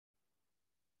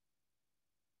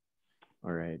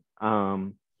All right.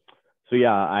 So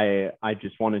yeah, I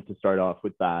just wanted to start off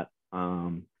with that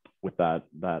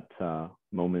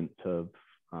moment of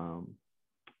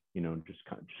just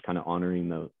kind of honoring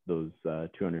those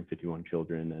 251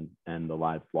 children and the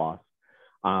lives lost.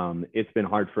 It's been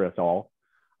hard for us all,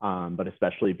 but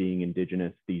especially being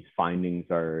Indigenous, these findings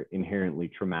are inherently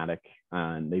traumatic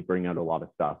and they bring out a lot of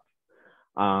stuff.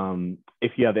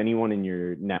 If you have anyone in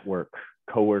your network,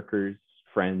 coworkers,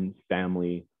 friends,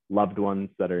 family, loved ones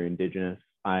that are Indigenous,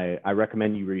 I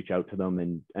recommend you reach out to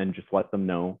them and just let them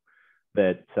know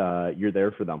that you're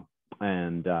there for them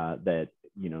and that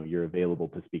you're available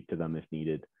to speak to them if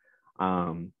needed.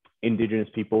 Indigenous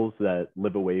peoples that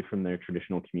live away from their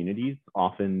traditional communities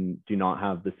often do not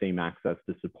have the same access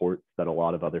to supports that a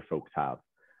lot of other folks have.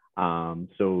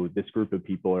 So this group of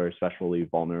people are especially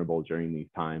vulnerable during these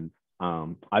times.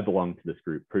 I belong to this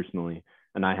group personally,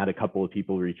 and I had a couple of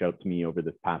people reach out to me over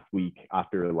this past week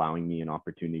after allowing me an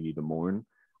opportunity to mourn.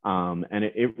 And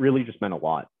it really just meant a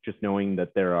lot, just knowing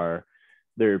that there are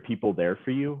people there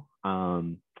for you.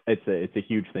 It's a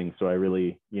huge thing. So I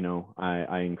really,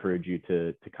 I encourage you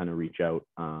to kind of reach out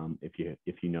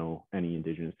if you know any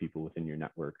Indigenous people within your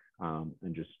network,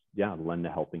 and just lend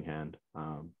a helping hand.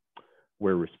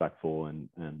 We're respectful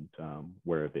and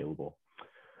we're available.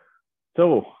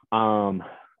 So on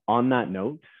that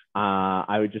note,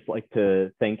 I would just like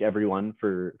to thank everyone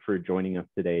for joining us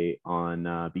today on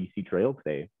BC Trails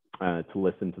Day to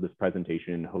listen to this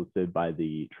presentation hosted by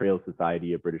the Trail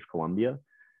Society of British Columbia.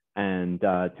 And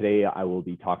today I will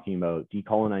be talking about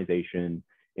decolonization,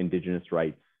 Indigenous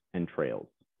rights, and trails.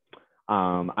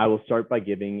 I will start by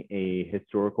giving a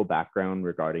historical background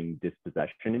regarding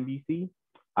dispossession in BC.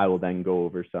 I will then go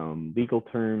over some legal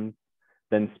terms,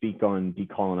 then speak on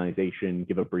decolonization,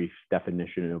 give a brief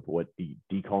definition of what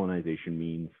decolonization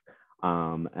means,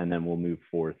 and then we'll move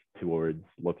forth towards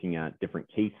looking at different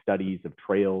case studies of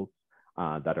trails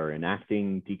that are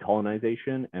enacting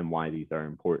decolonization and why these are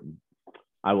important.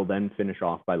 I will then finish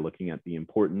off by looking at the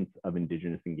importance of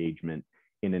Indigenous engagement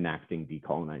in enacting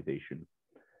decolonization.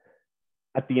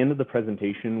 At the end of the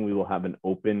presentation, we will have an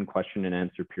open question and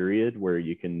answer period where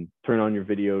you can turn on your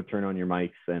video, turn on your mics,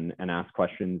 and ask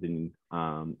questions in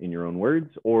your own words,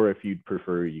 or if you'd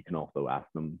prefer, you can also ask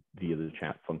them via the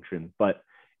chat function. But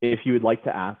if you would like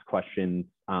to ask questions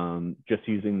just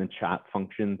using the chat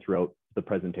function throughout the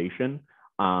presentation,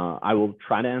 I will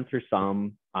try to answer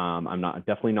some. I'm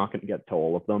definitely not going to get to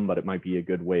all of them, but it might be a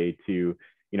good way to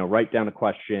write down a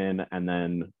question, and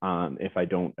then if I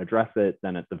don't address it,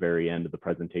 then at the very end of the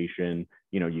presentation,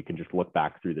 you can just look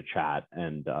back through the chat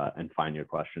and find your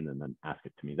question and then ask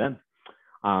it to me then.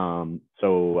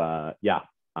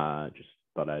 Just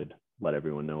thought I'd let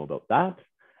everyone know about that.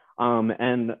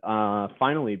 And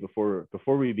finally, before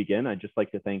we begin, I'd just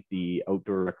like to thank the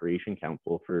Outdoor Recreation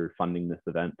Council for funding this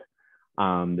event.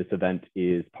 This event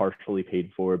is partially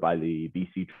paid for by the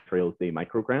BC Trails Day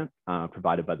microgrant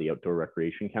provided by the Outdoor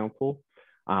Recreation Council.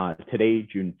 Today,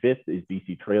 June 5th, is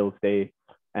BC Trails Day,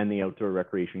 and the Outdoor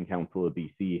Recreation Council of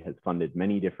BC has funded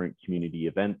many different community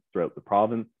events throughout the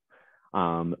province,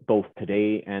 both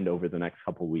today and over the next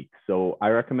couple of weeks. So I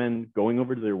recommend going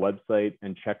over to their website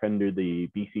and check under the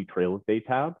BC Trails Day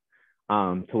tab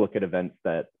to look at events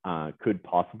that could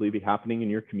possibly be happening in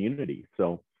your community.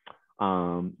 So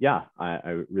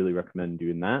I really recommend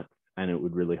doing that, and it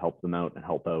would really help them out and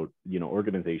help out,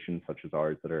 organizations such as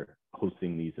ours that are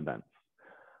hosting these events.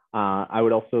 I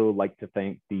would also like to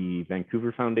thank the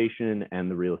Vancouver Foundation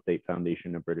and the Real Estate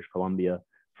Foundation of British Columbia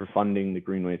for funding the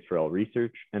Greenways for All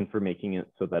research and for making it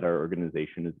so that our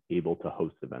organization is able to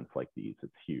host events like these.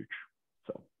 It's huge.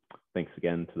 So thanks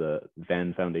again to the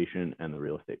Van Foundation and the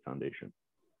Real Estate Foundation.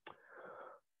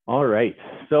 All right,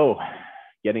 so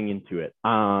getting into it.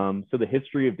 So the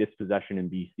history of dispossession in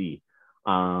BC.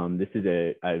 This is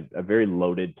a very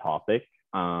loaded topic.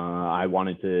 I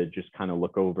wanted to just kind of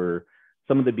look over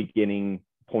some of the beginning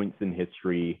points in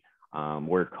history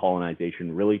where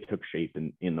colonization really took shape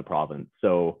in the province.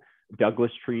 So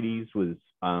Douglas treaties was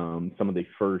some of the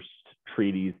first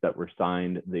treaties that were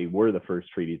signed. They were the first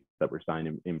treaties that were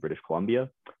signed in British Columbia,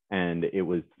 and it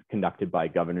was conducted by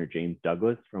Governor James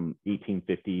Douglas from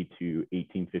 1850 to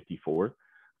 1854.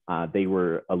 They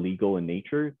were illegal in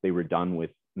nature. They were done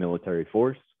with military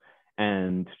force.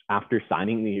 And after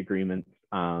signing the agreements,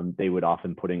 they would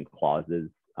often put in clauses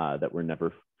that were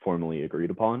never formally agreed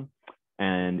upon.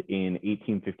 And in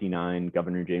 1859,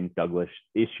 Governor James Douglas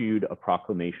issued a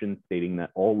proclamation stating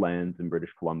that all lands in British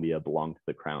Columbia belonged to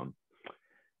the Crown.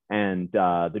 And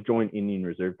the Joint Indian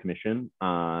Reserve Commission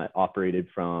operated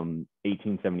from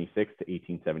 1876 to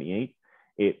 1878.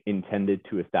 It intended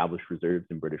to establish reserves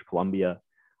in British Columbia.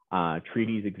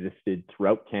 Treaties existed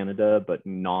throughout Canada, but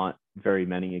not very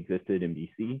many existed in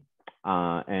BC.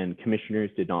 And commissioners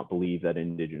did not believe that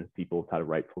Indigenous peoples had a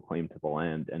rightful claim to the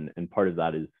land. And part of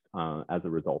that is as a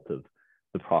result of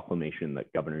the proclamation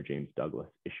that Governor James Douglas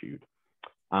issued.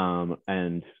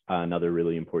 And another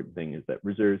really important thing is that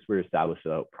reserves were established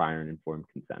without prior and informed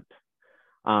consent.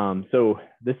 So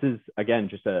this is, again,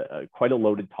 just quite a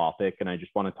loaded topic, and I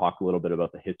just want to talk a little bit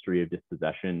about the history of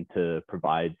dispossession to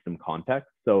provide some context.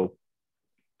 So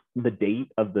the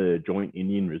date of the Joint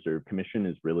Indian Reserve Commission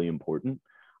is really important.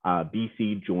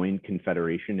 BC joined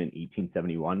Confederation in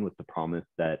 1871 with the promise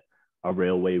that a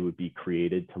railway would be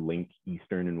created to link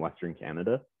Eastern and Western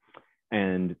Canada.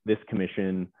 And this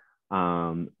commission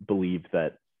believed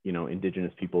that, you know,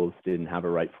 Indigenous peoples didn't have a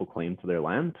rightful claim to their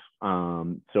land.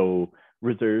 So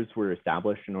reserves were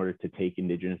established in order to take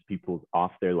Indigenous peoples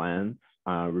off their lands,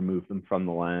 remove them from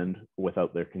the land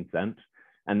without their consent.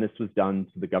 And this was done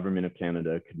so the government of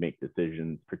Canada could make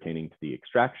decisions pertaining to the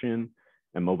extraction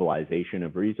and mobilization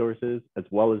of resources, as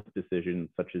well as decisions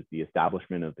such as the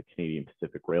establishment of the Canadian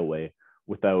Pacific Railway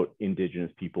without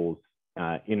Indigenous peoples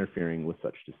interfering with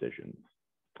such decisions.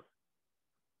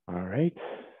 All right,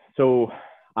 so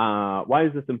why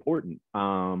is this important?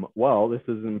 Well, this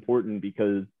is important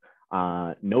because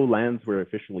no lands were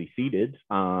officially ceded.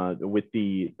 With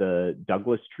the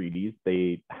Douglas treaties,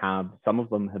 some of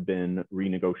them have been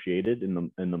renegotiated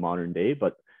in the modern day,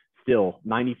 but still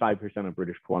 95% of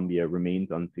British Columbia remains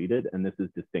unceded, and this is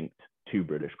distinct to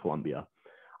British Columbia.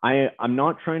 I'm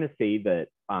not trying to say that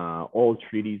all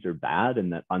treaties are bad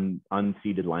and that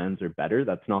unceded lands are better.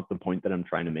 That's not the point that I'm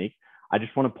trying to make. I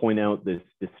just want to point out this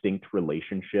distinct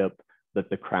relationship that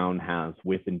the Crown has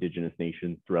with Indigenous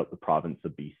nations throughout the province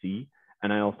of BC.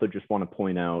 And I also just want to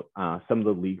point out some of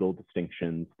the legal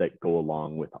distinctions that go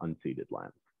along with unceded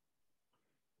lands.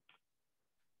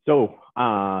 So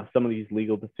some of these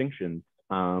legal distinctions.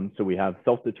 So we have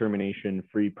self-determination,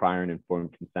 free, prior, and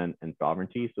informed consent, and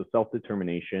sovereignty. So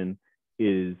self-determination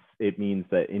it means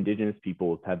that Indigenous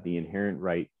peoples have the inherent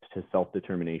right to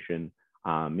self-determination,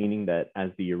 meaning that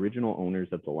as the original owners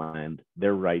of the land,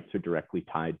 their rights are directly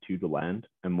tied to the land,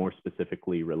 and more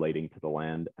specifically relating to the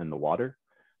land and the water.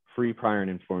 Free, prior,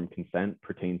 and informed consent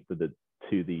pertains to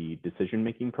the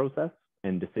decision-making process,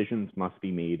 and decisions must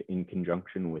be made in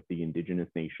conjunction with the Indigenous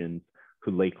nations who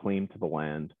lay claim to the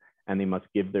land, and they must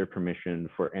give their permission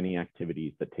for any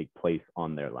activities that take place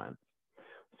on their lands.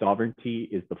 Sovereignty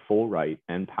is the full right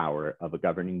and power of a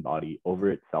governing body over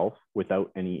itself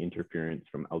without any interference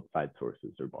from outside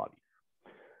sources or bodies.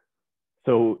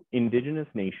 So Indigenous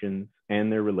nations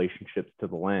and their relationships to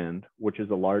the land, which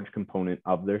is a large component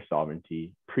of their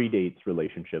sovereignty, predates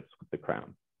relationships with the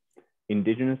Crown.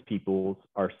 Indigenous peoples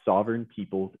are sovereign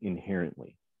peoples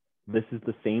inherently. This is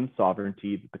the same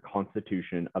sovereignty that the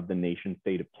Constitution of the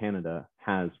nation-state of Canada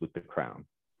has with the Crown.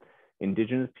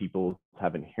 Indigenous peoples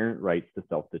have inherent rights to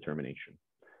self-determination.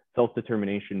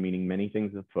 Self-determination, meaning many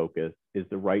things of focus, is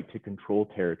the right to control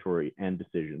territory and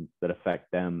decisions that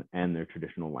affect them and their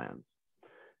traditional lands.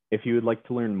 If you would like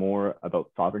to learn more about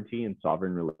sovereignty and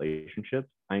sovereign relationships,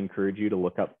 I encourage you to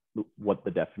look up what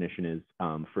the definition is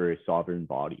for a sovereign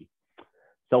body.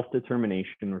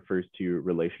 Self-determination refers to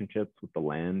relationships with the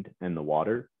land and the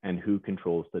water and who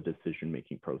controls the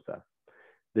decision-making process.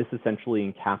 This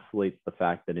essentially encapsulates the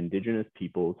fact that Indigenous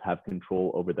peoples have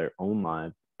control over their own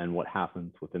lives and what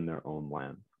happens within their own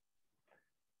lands.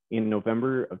 In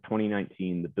November of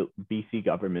 2019, the BC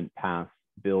government passed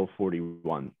Bill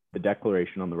 41, the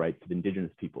Declaration on the Rights of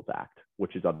Indigenous Peoples Act,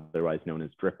 which is otherwise known as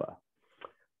DRIPA.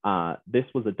 This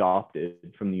was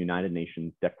adopted from the United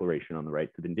Nations Declaration on the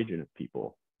Rights of Indigenous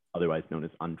People, otherwise known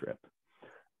as UNDRIP.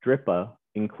 DRIPA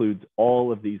includes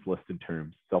all of these listed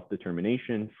terms: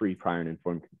 self-determination, free, prior, and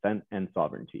informed consent, and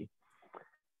sovereignty.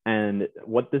 And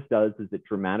what this does is it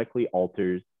dramatically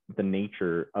alters the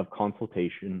nature of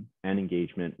consultation and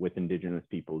engagement with Indigenous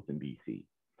peoples in BC.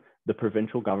 The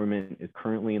provincial government is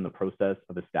currently in the process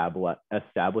of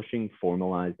establishing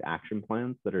formalized action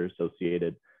plans that are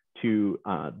associated to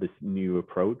this new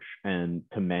approach and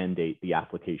to mandate the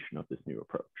application of this new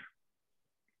approach.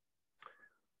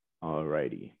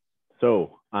 Alrighty.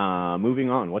 So moving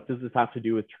on, what does this have to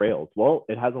do with trails? Well,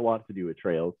 it has a lot to do with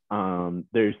trails.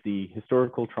 There's the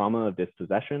historical trauma of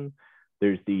dispossession.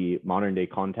 There's the modern day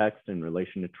context in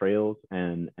relation to trails,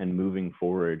 and moving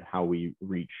forward, how we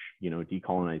reach,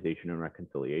 decolonization and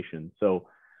reconciliation. So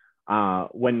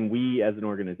when we as an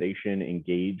organization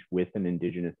engage with an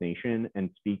Indigenous nation and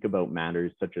speak about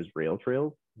matters such as rail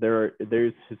trails,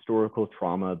 there's historical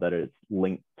trauma that is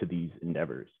linked to these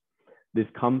endeavors. This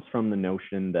comes from the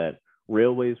notion that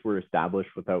railways were established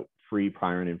without free,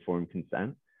 prior, and informed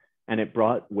consent, and it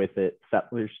brought with it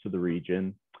settlers to the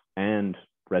region and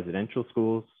residential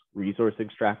schools, resource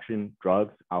extraction,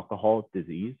 drugs, alcohol,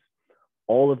 disease.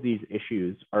 All of these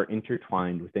issues are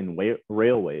intertwined within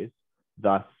railways,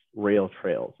 thus rail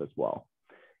trails as well.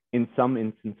 In some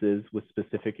instances with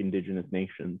specific Indigenous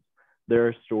nations, there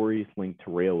are stories linked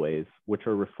to railways, which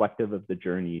are reflective of the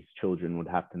journeys children would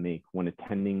have to make when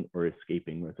attending or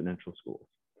escaping residential schools.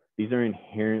 These are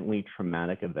inherently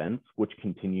traumatic events which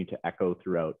continue to echo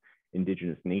throughout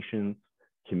Indigenous nations,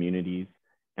 communities,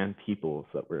 and peoples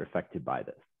that were affected by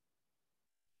this.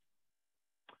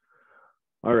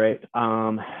 All right,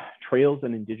 trails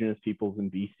and Indigenous peoples in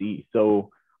BC. So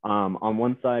on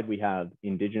one side, we have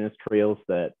Indigenous trails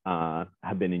that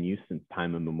have been in use since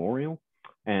time immemorial.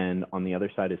 And on the other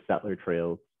side is settler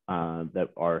trails that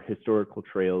are historical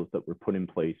trails that were put in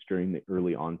place during the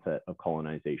early onset of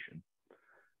colonization.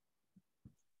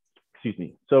 Excuse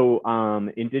me. So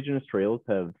Indigenous trails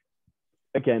have,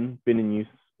 again, been in use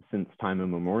since time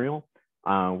immemorial.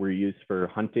 Were used for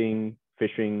hunting,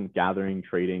 fishing, gathering,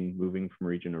 trading, moving from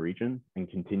region to region, and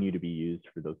continue to be used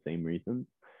for those same reasons,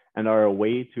 and are a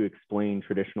way to explain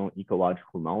traditional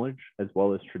ecological knowledge as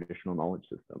well as traditional knowledge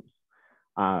systems.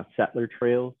 Settler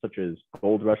trails, such as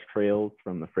Gold Rush trails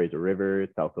from the Fraser River,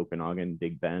 South Okanagan,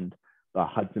 Big Bend, the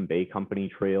Hudson Bay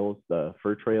Company trails, the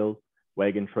fur trails,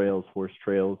 wagon trails, horse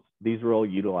trails, these were all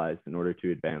utilized in order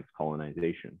to advance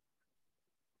colonization.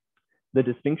 The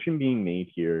distinction being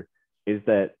made here is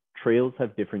that trails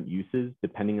have different uses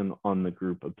depending on the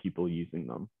group of people using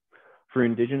them. For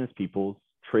Indigenous peoples,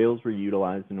 trails were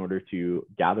utilized in order to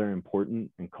gather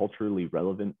important and culturally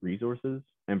relevant resources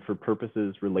and for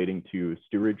purposes relating to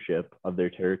stewardship of their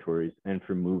territories and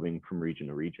for moving from region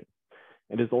to region.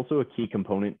 It is also a key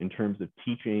component in terms of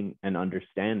teaching and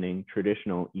understanding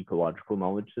traditional ecological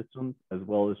knowledge systems as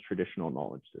well as traditional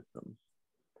knowledge systems.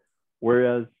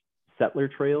 Whereas settler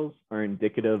trails are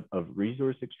indicative of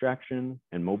resource extraction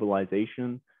and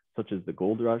mobilization, such as the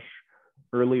Gold Rush,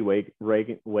 early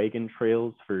wagon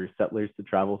trails for settlers to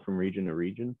travel from region to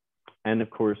region, and of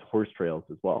course, horse trails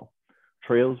as well.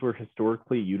 Trails were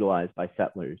historically utilized by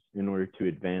settlers in order to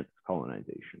advance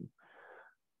colonization.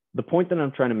 The point that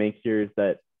I'm trying to make here is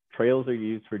that trails are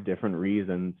used for different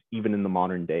reasons, even in the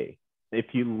modern day. If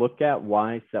you look at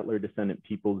why settler descendant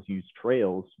peoples use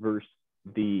trails versus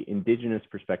the Indigenous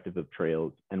perspective of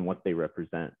trails and what they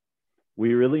represent,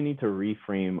 we really need to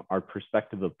reframe our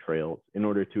perspective of trails in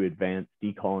order to advance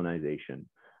decolonization,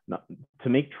 to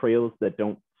make trails that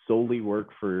don't solely work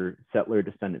for settler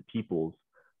descendant peoples,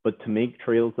 but to make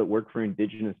trails that work for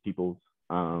Indigenous peoples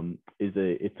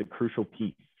it's a crucial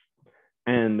piece.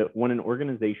 And when an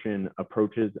organization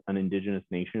approaches an Indigenous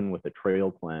nation with a trail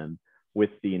plan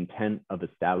with the intent of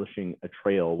establishing a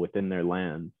trail within their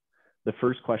lands, the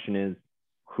first question is,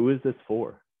 who is this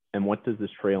for? And what does this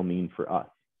trail mean for us?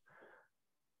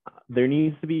 There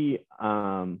needs to be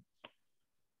an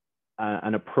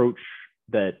approach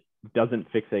that doesn't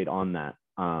fixate on that,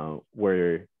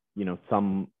 where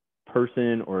some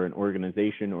person or an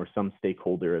organization or some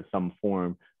stakeholder of some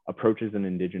form approaches an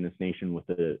Indigenous nation with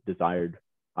a desired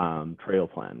trail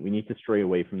plan. We need to stray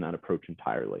away from that approach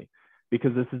entirely,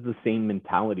 because this is the same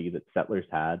mentality that settlers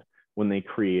had when they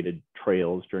created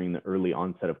trails during the early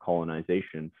onset of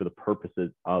colonization for the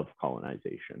purposes of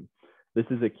colonization. This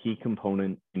is a key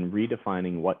component in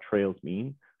redefining what trails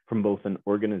mean from both an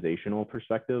organizational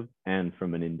perspective and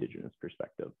from an Indigenous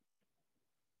perspective.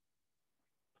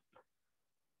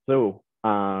 So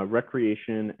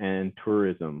recreation and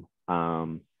tourism.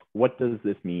 What does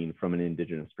this mean from an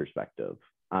Indigenous perspective?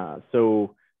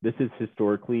 So this is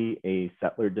historically a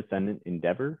settler descendant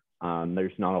endeavor.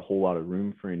 There's not a whole lot of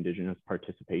room for Indigenous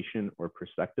participation or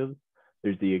perspective.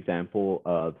 There's the example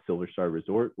of Silver Star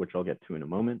Resort, which I'll get to in a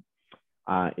moment.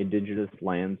 Indigenous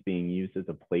lands being used as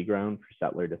a playground for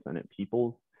settler descendant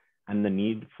peoples, and the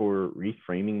need for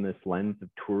reframing this lens of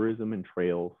tourism and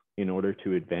trails in order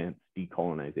to advance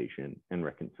decolonization and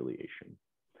reconciliation.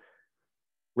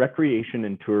 Recreation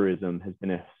and tourism has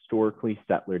been a historically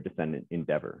settler descendant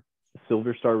endeavor.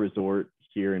 Silver Star Resort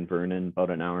here in Vernon, about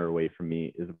an hour away from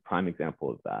me, is a prime example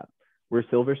of that. Where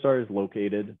Silver Star is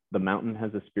located, the mountain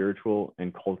has a spiritual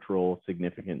and cultural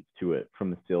significance to it from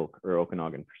the Syilx or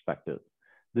Okanagan perspective.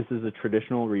 This is a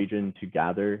traditional region to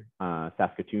gather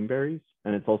Saskatoon berries,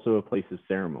 and it's also a place of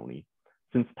ceremony.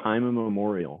 Since time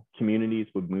immemorial, communities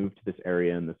would move to this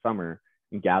area in the summer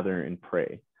and gather and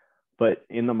pray. But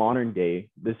in the modern day,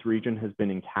 this region has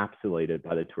been encapsulated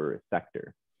by the tourist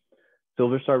sector.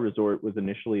 Silver Star Resort was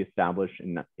initially established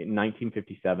in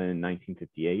 1957 and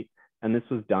 1958, and this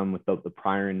was done without the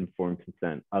prior informed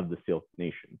consent of the Syilx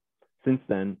Nation. Since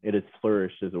then, it has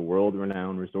flourished as a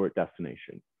world-renowned resort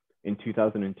destination. In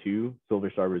 2002,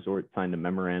 Silver Star Resort signed a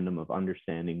memorandum of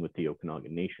understanding with the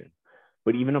Okanagan Nation.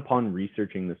 But even upon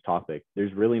researching this topic,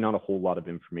 there's really not a whole lot of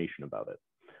information about it.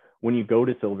 When you go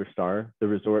to Silver Star, the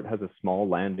resort has a small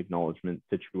land acknowledgement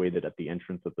situated at the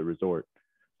entrance of the resort.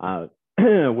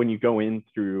 When you go in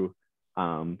through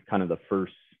kind of the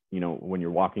first, when you're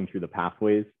walking through the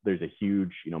pathways, there's a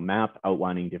huge, map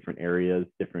outlining different areas,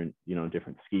 different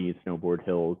ski, snowboard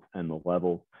hills and the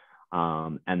levels,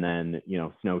 and then,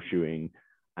 snowshoeing.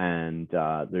 And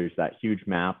there's that huge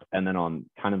map. And then on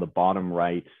kind of the bottom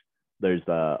right, there's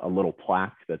a little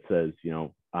plaque that says,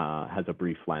 has a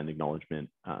brief land acknowledgement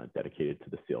dedicated to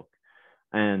the Syilx.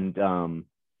 And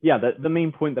the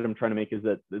main point that I'm trying to make is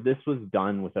that this was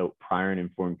done without prior and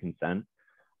informed consent.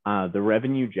 The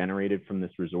revenue generated from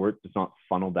this resort does not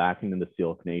funnel back into the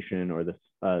Syilx Nation or the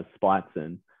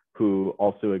Splatsin, who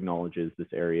also acknowledges this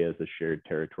area as a shared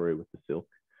territory with the Syilx.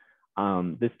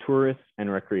 This tourist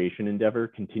and recreation endeavor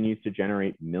continues to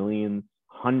generate millions,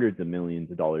 hundreds of millions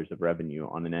of dollars of revenue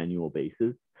on an annual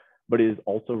basis, but is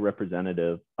also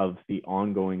representative of the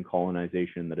ongoing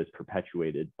colonization that is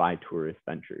perpetuated by tourist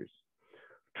ventures.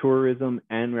 Tourism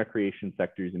and recreation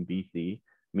sectors in BC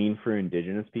mean for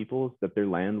Indigenous peoples that their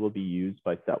land will be used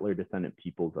by settler descendant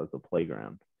peoples as a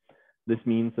playground. This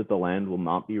means that the land will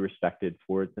not be respected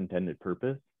for its intended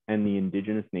purpose, and the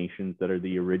Indigenous nations that are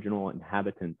the original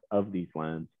inhabitants of these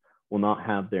lands will not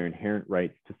have their inherent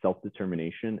rights to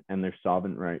self-determination and their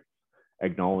sovereign rights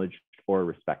acknowledged or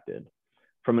respected.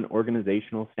 From an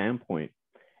organizational standpoint,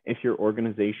 if your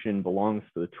organization belongs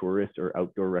to the tourist or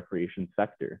outdoor recreation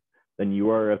sector, then you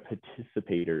are a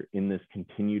participator in this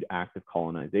continued act of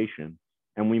colonization,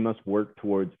 and we must work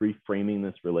towards reframing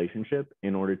this relationship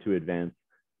in order to advance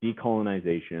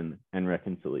decolonization and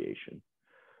reconciliation.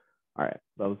 All right,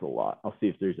 that was a lot. I'll see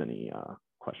if there's any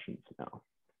questions now.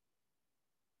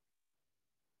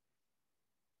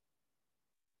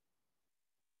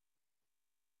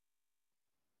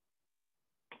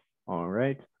 All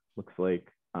right, looks like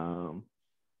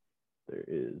there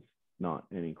is not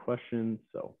any questions,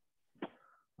 so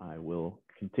I will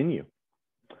continue.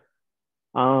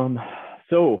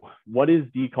 So what is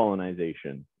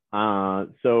decolonization?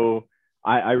 So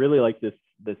I really like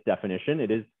this definition.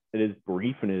 It is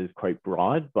brief and it is quite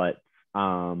broad, but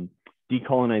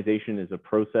decolonization is a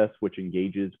process which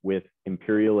engages with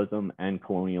imperialism and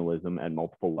colonialism at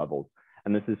multiple levels.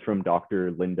 And this is from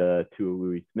Dr. Linda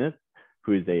Tuolui-Smith,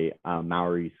 who is a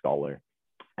Maori scholar.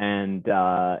 And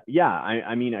I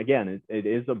mean, again, it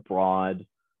is a broad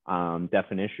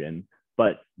definition,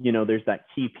 but there's that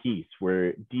key piece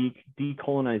where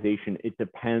decolonization, it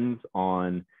depends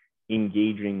on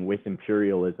engaging with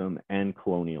imperialism and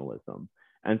colonialism.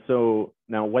 And so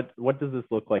now what does this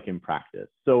look like in practice?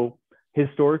 So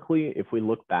historically, if we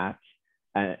look back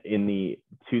to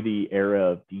the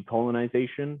era of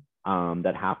decolonization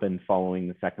that happened following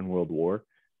the Second World War,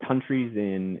 countries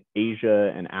in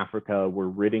Asia and Africa were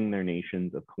ridding their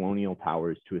nations of colonial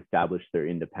powers to establish their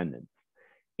independence.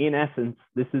 In essence,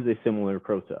 this is a similar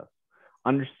process.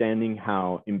 Understanding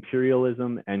how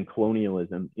imperialism and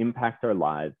colonialism impact our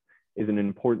lives is an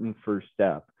important first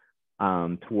step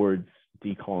towards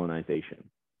decolonization.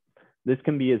 This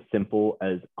can be as simple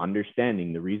as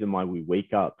understanding the reason why we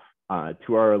wake up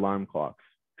to our alarm clocks,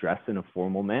 dress in a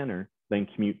formal manner, then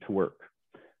commute to work.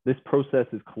 This process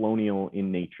is colonial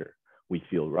in nature. We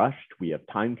feel rushed, we have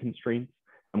time constraints,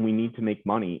 and we need to make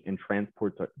money and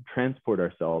transport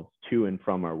ourselves to and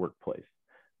from our workplace.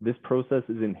 This process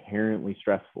is inherently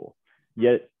stressful,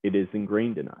 yet it is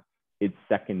ingrained in us. It's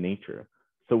second nature.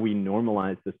 So we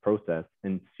normalize this process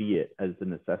and see it as a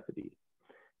necessity.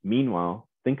 Meanwhile,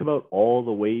 think about all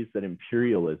the ways that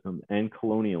imperialism and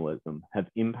colonialism have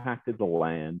impacted the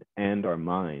land and our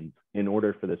minds in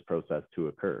order for this process to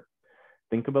occur.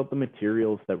 Think about the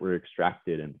materials that were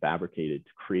extracted and fabricated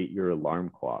to create your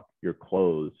alarm clock, your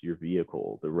clothes, your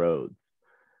vehicle, the roads.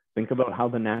 Think about how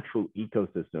the natural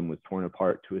ecosystem was torn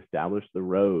apart to establish the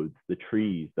roads, the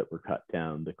trees that were cut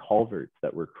down, the culverts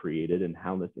that were created, and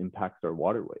how this impacts our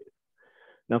waterways.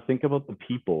 Now think about the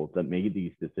people that made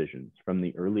these decisions from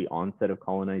the early onset of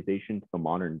colonization to the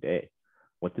modern day.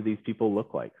 What do these people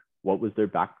look like? What was their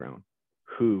background?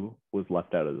 Who was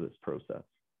left out of this process?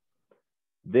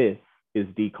 This is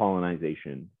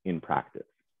decolonization in practice.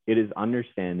 It is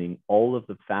understanding all of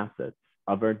the facets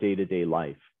of our day-to-day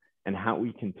life and how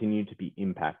we continue to be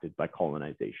impacted by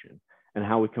colonization and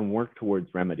how we can work towards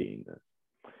remedying this.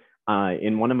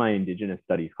 In one of my Indigenous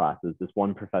studies classes, this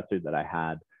one professor that I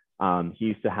had, he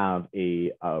used to have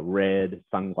a red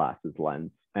sunglasses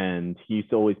lens, and he used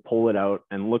to always pull it out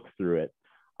and look through it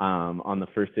on the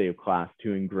first day of class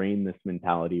to ingrain this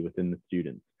mentality within the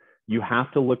students. You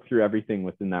have to look through everything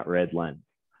within that red lens,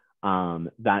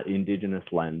 that Indigenous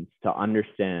lens, to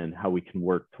understand how we can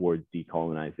work towards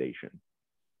decolonization.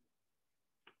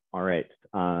 All right,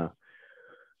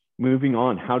 moving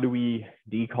on, how do we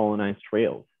decolonize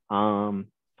trails?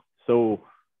 So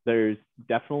there's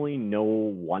definitely no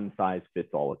one size fits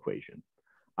all equation.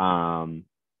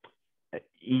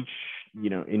 Each,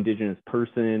 Indigenous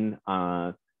person,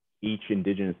 each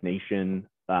Indigenous nation,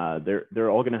 they're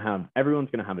all going to have,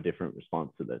 everyone's going to have a different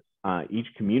response to this. Each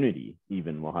community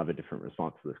even will have a different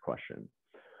response to this question.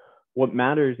 What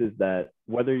matters is that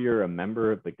whether you're a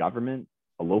member of the government,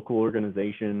 a local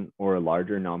organization, or a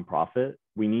larger nonprofit,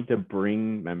 we need to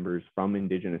bring members from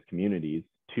Indigenous communities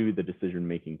to the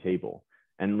decision-making table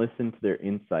and listen to their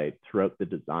insight throughout the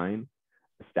design,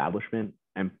 establishment,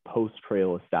 and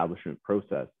post-trail establishment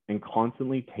process, and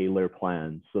constantly tailor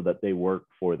plans so that they work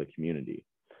for the community.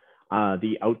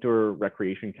 The Outdoor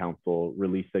Recreation Council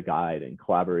released a guide in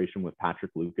collaboration with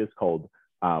Patrick Lucas called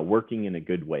Working in a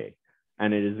Good Way.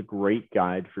 And it is a great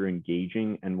guide for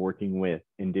engaging and working with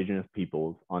Indigenous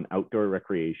peoples on outdoor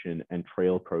recreation and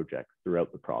trail projects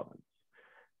throughout the province.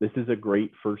 This is a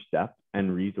great first step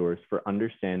and resource for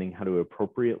understanding how to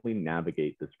appropriately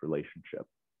navigate this relationship.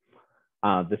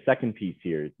 The second piece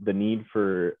here, the need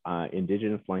for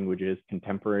Indigenous languages,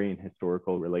 contemporary and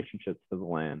historical relationships to the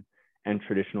land, and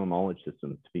traditional knowledge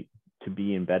systems to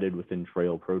be embedded within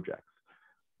trail projects.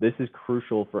 This is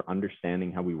crucial for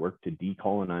understanding how we work to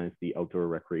decolonize the outdoor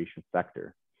recreation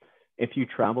sector. If you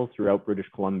travel throughout British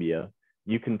Columbia,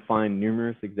 you can find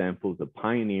numerous examples of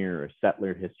pioneer or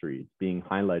settler histories being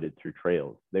highlighted through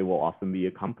trails. They will often be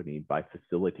accompanied by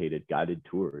facilitated guided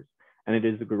tours. And it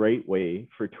is a great way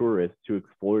for tourists to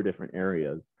explore different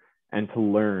areas and to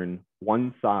learn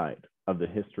one side of the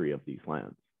history of these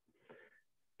lands.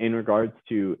 In regards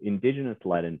to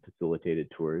Indigenous-led and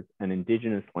facilitated tours and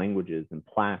Indigenous languages and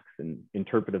plaques and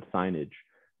interpretive signage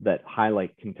that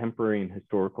highlight contemporary and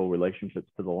historical relationships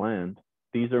to the land,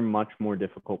 these are much more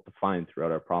difficult to find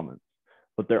throughout our province.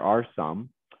 But there are some,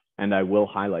 and I will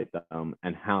highlight them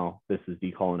and how this is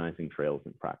decolonizing trails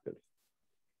in practice.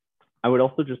 I would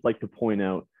also just like to point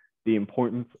out the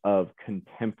importance of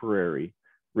contemporary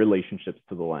relationships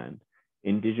to the land.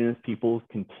 Indigenous peoples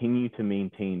continue to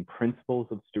maintain principles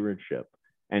of stewardship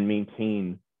and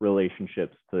maintain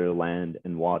relationships to their land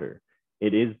and water.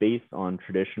 It is based on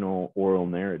traditional oral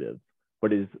narratives,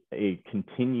 but is a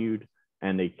continued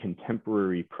and a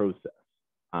contemporary process.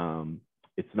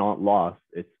 It's not lost,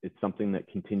 it's something that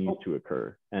continues to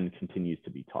occur and continues to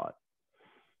be taught.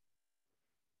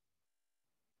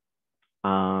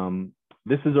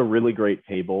 This is a really great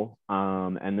table,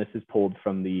 and this is pulled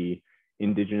from the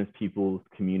Indigenous Peoples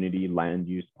Community Land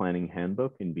Use Planning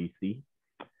Handbook in BC.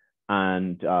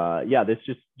 And yeah, this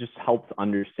just helps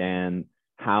understand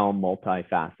how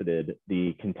multifaceted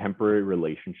the contemporary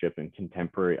relationship and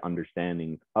contemporary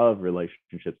understandings of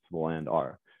relationships to the land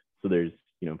are. So there's,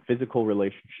 physical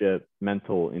relationship,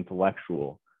 mental,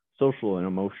 intellectual, social and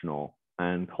emotional,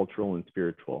 and cultural and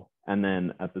spiritual. And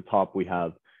then at the top, we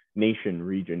have nation,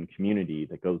 region, community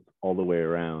that goes all the way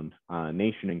around,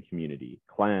 nation and community,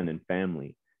 clan and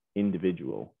family,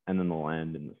 individual, and then the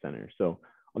land in the center. So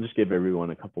I'll just give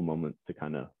everyone a couple moments to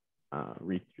kind of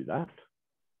read through that.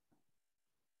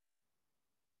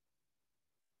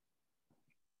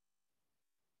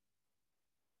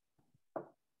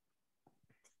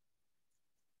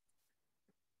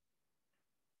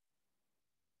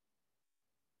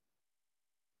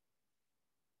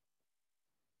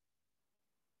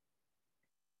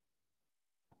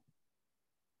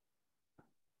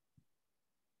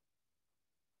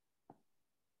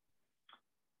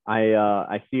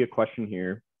 I see a question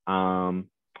here.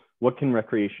 What can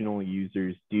recreational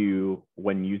users do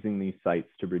when using these sites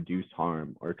to reduce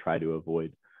harm or try to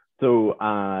avoid? So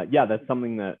yeah, that's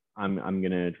something that I'm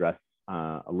going to address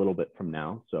a little bit from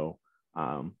now. So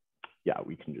yeah,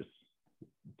 we can just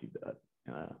do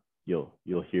that. You'll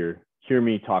hear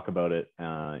me talk about it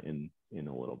in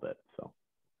a little bit. So.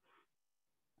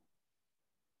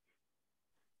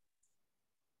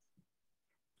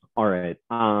 All right.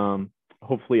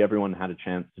 Hopefully everyone had a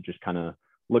chance to just kind of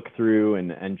look through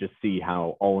and just see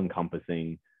how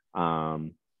all-encompassing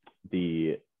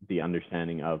the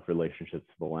understanding of relationships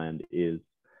to the land is.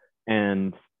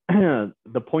 And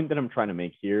the point that I'm trying to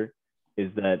make here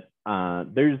is that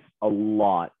there's a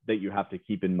lot that you have to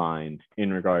keep in mind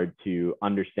in regard to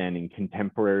understanding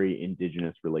contemporary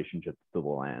Indigenous relationships to the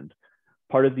land.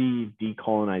 Part of the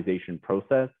decolonization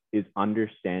process is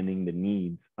understanding the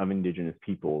needs of Indigenous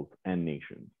peoples and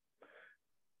nations.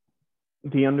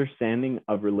 the understanding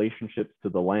of relationships to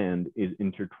the land is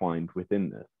intertwined within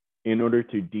this. In order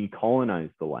to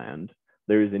decolonize the land,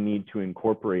 there is a need to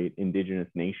incorporate Indigenous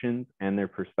nations and their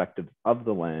perspectives of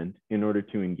the land in order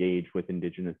to engage with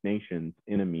Indigenous nations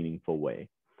in a meaningful way.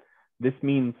 This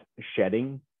means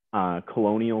shedding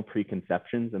colonial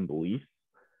preconceptions and beliefs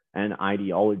and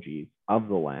ideologies of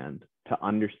the land to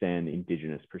understand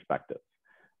Indigenous perspectives.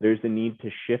 There's a need to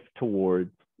shift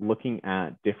towards looking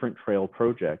at different trail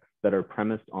projects that are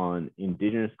premised on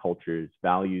Indigenous cultures,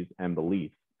 values, and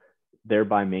beliefs,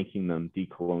 thereby making them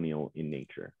decolonial in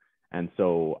nature. And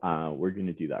so we're going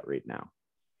to do that right now.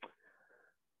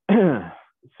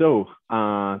 So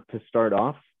to start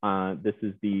off, this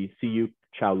is the Siyuk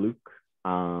Chaluk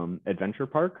Adventure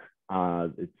Park.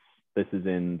 This is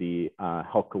in the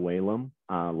Halkawalem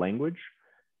language.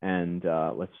 And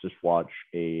let's just watch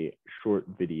a short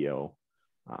video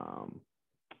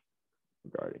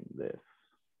regarding this.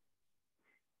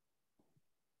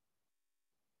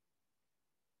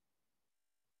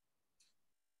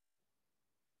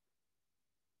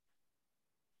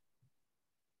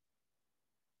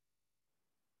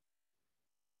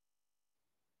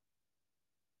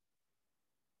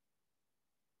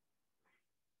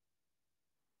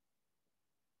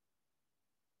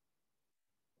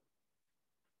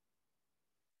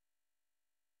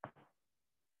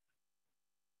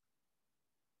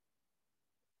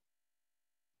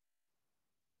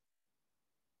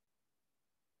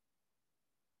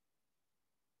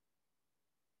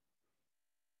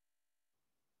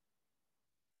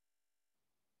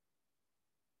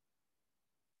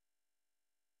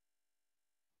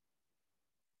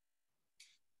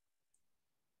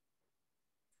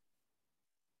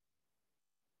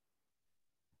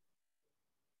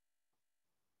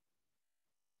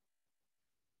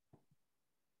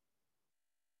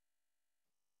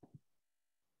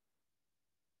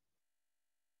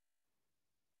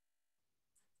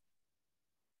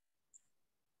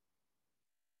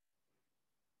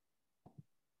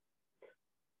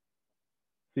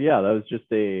 So yeah, that was just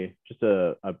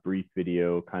a brief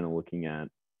video kind of looking at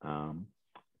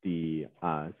the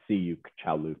Siyuk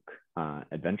Chaluk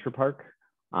Adventure Park.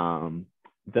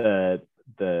 The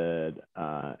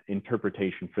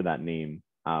interpretation for that name,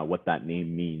 what that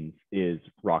name means, is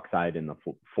rockside in the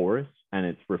forest, and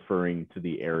it's referring to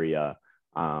the area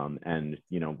and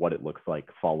what it looks like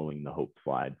following the Hope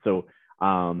Slide. So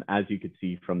as you could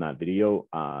see from that video,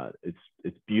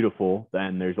 it's beautiful,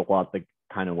 and there's a lot that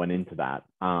kind of went into that.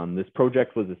 This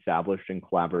project was established in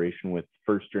collaboration with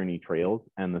First Journey Trails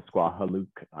and the Squahaluk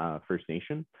First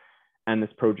Nation. And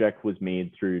this project was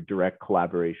made through direct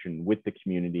collaboration with the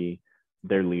community,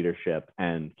 their leadership,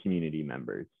 and community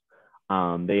members.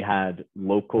 They had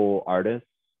local artists,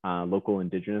 local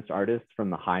Indigenous artists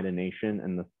from the Haida Nation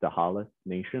and the Stahalis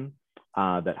Nation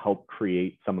that helped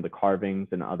create some of the carvings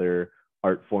and other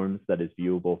art forms that is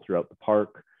viewable throughout the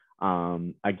park.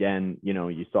 Again,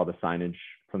 you saw the signage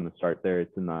from the start there.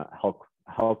 It's in the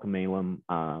Halkawalem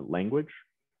language.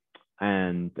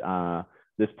 And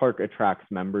this park attracts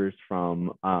members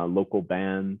from local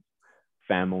bands,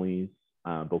 families,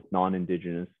 both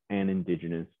non-Indigenous and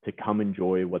Indigenous, to come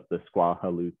enjoy what the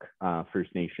Squahaluk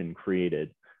First Nation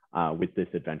created with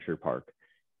this adventure park.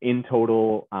 In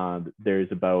total,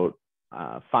 there's about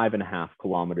 5.5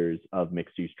 kilometers of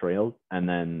mixed-use trails, and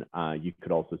then you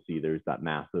could also see there's that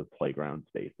massive playground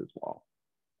space as well.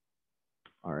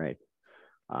 All right,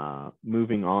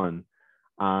 moving on.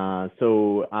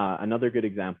 So another good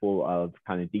example of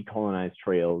kind of decolonized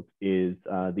trails is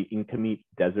the Inkamit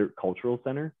Desert Cultural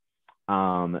Center.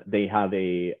 They have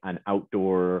an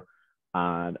outdoor,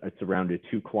 it's around a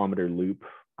 2-kilometer loop,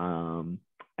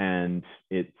 and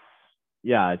it's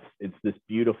this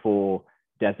beautiful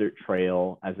desert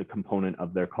trail as a component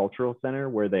of their cultural center,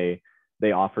 where they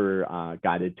offer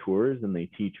guided tours, and they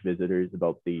teach visitors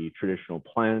about the traditional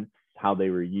plants, how they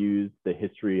were used, the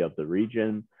history of the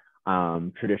region,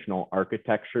 traditional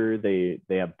architecture. They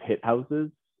have pit houses,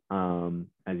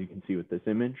 as you can see with this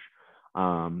image.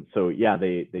 So yeah,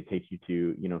 they take you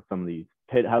to some of these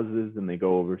pit houses, and they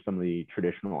go over some of the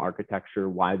traditional architecture,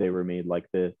 why they were made like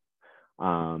this,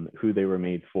 who they were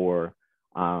made for.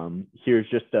 Here's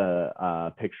just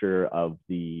a picture of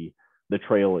the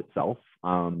trail itself.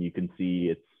 You can see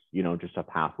it's just a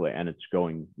pathway, and it's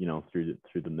going through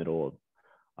the middle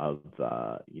of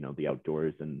the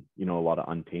outdoors, and a lot of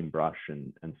untamed brush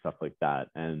and stuff like that.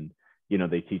 And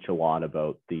they teach a lot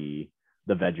about the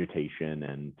vegetation,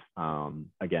 and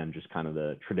again, just kind of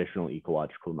the traditional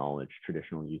ecological knowledge,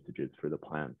 traditional usages for the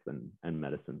plants and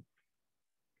medicine.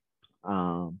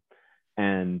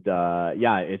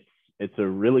 Yeah, it's a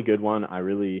really good one. I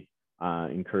really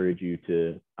encourage you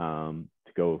to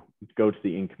go to the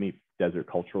Inkomeep Desert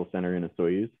Cultural Center in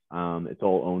Osoyoos. It's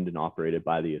all owned and operated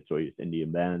by the Osoyoos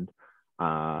Indian Band.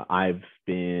 I've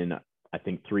been, I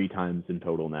think, 3 times in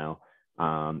total now,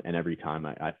 and every time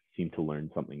I seem to learn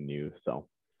something new. So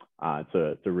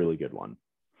it's a really good one.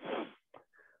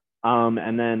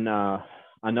 And then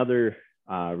another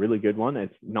really good one.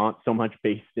 It's not so much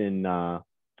based in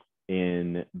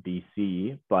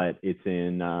BC, but it's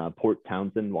in Port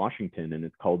Townsend, Washington, and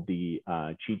it's called the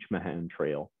Cheechmahan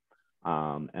Trail.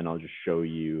 And I'll just show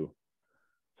you.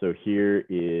 So here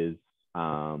is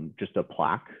just a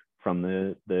plaque from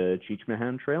the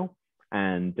Cheechmahan Trail,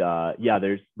 and yeah,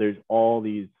 there's all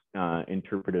these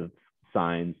interpretive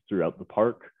signs throughout the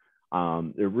park.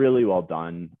 They're really well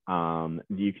done.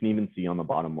 You can even see on the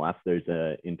bottom left there's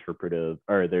a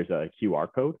QR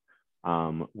code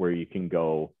where you can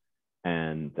go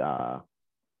and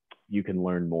you can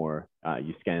learn more.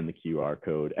 You scan the QR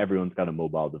code. Everyone's got a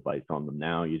mobile device on them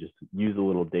now. You just use a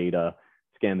little data,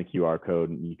 scan the QR code,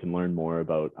 and you can learn more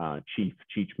about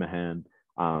Cheechmahan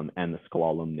and the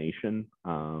S'Klallam Nation.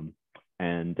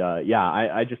 Yeah,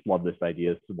 I just love this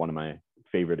idea. It's one of my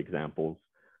favorite examples.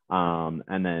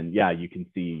 And then, yeah, you can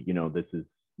see, this is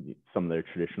some of their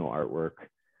traditional artwork.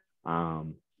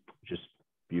 Just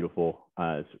beautiful.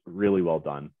 It's really well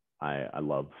done. I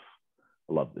love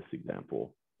this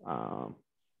example. Sorry,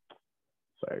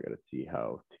 I got to see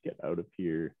how to get out of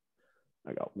here.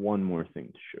 I got one more thing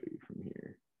to show you from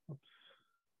here. Oops.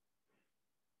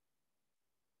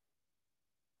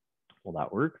 Well,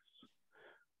 that works.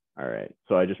 All right.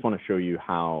 So I just want to show you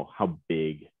how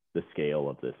big the scale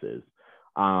of this is.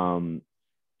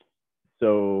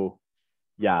 So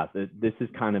yeah, this is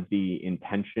kind of the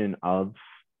intention of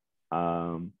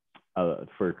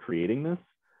for creating this.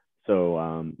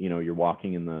 So you're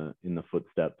walking in the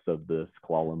footsteps of the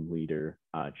S'Klallam leader,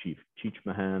 Chief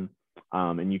Cheechmahan,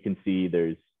 and you can see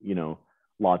there's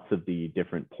lots of the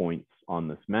different points on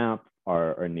this map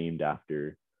are named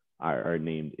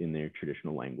in their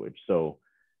traditional language. So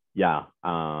yeah,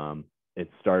 it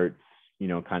starts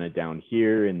kind of down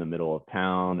here in the middle of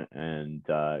town and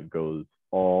goes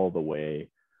all the way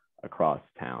across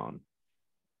town,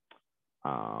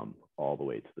 all the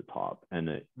way to the top. And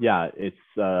it's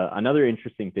another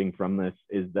interesting thing from this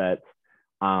is that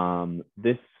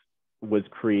this was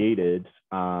created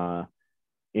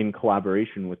in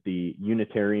collaboration with the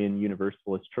Unitarian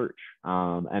Universalist Church,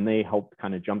 and they helped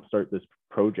kind of jumpstart this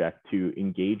project to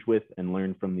engage with and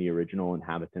learn from the original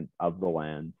inhabitants of the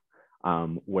land,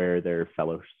 where their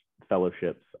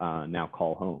fellowships now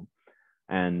call home.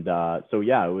 And so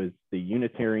yeah, it was the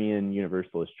Unitarian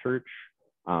Universalist Church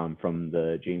from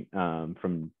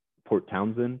Port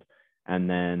Townsend, and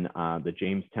then the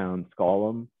Jamestown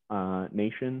S'Klallam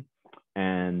Nation,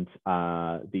 and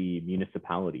the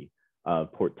municipality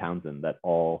of Port Townsend that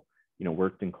all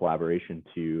worked in collaboration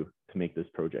to make this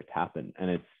project happen. And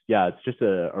it's just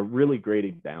a really great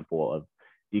example of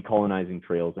decolonizing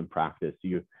trails in practice.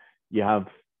 You have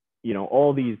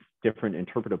all these different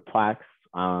interpretive plaques.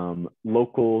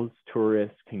 Locals,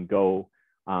 tourists can go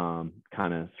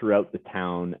kind of throughout the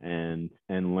town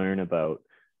and learn about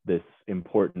this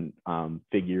important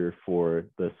figure for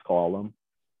the S'Klallam,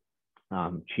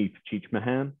 Chief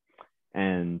Cheechmahan.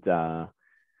 And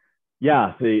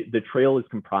yeah, the trail is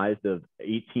comprised of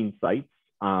 18 sites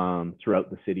throughout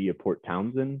the city of Port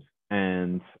Townsend,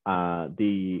 and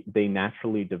they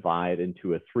naturally divide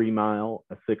into a 3-mile,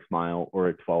 a 6-mile, or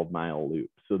a 12-mile loop.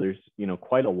 So there's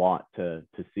quite a lot to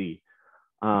see.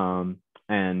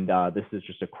 And this is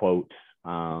just a quote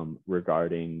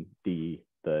regarding the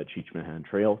Cheechmahan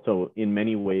Trail. So in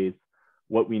many ways,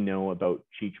 what we know about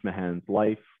Cheechmahan's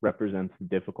life represents the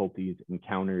difficulties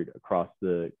encountered across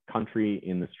the country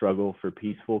in the struggle for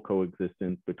peaceful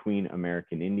coexistence between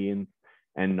American Indians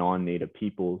and non-native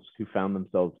peoples who found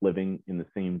themselves living in the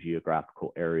same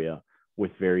geographical area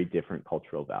with very different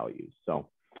cultural values. So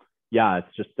yeah,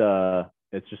 it's just a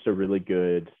really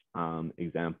good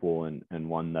example, and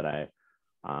one that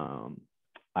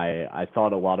I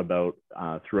thought a lot about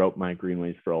throughout my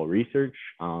Greenways for All research,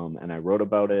 and I wrote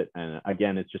about it. And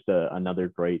again, it's just another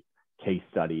great case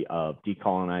study of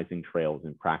decolonizing trails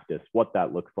in practice, what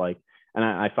that looks like. And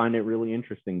I find it really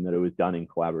interesting that it was done in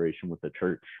collaboration with the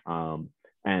church.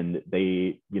 And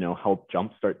they, helped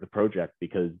jumpstart the project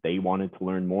because they wanted to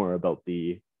learn more about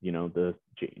the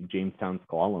Jamestown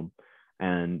S'Klallam.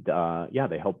 And yeah,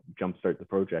 they helped jumpstart the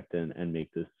project and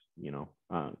make this,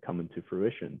 come into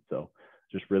fruition. So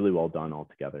just really well done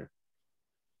altogether.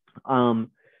 And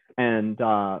And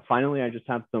finally, I just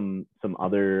have some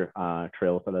other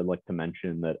trails that I'd like to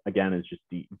mention that again is just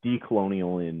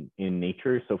decolonial in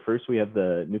nature. So first we have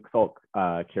the Nukthalt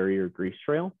Carrier Grease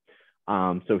Trail.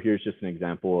 So here's just an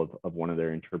example of one of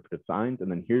their interpretive signs,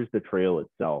 and then here's the trail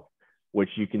itself, which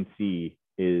you can see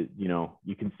is,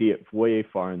 you can see it way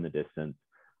far in the distance,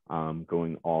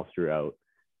 going all throughout.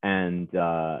 And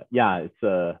yeah, it's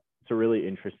a really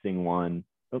interesting one.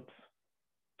 Oops.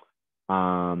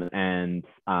 And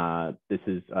this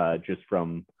is just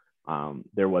from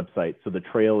their website. So the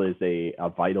trail is a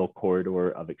vital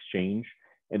corridor of exchange.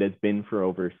 It has been for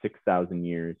over 6,000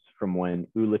 years, from when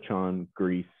Ulachan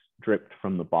grease dripped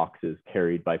from the boxes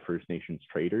carried by First Nations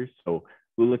traders. So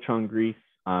Ulachan grease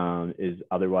is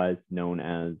otherwise known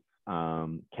as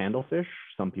candlefish.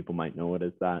 Some people might know it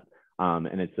as that.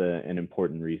 And it's an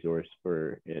important resource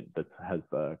for it that has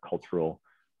cultural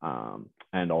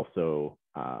and also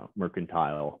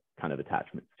mercantile kind of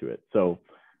attachments to it. So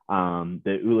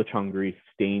the Ulachan grease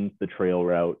stains the trail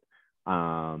route,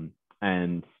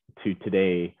 and to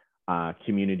today,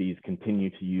 communities continue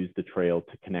to use the trail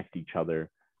to connect each other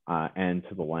and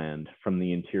to the land, from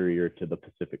the interior to the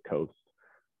Pacific coast.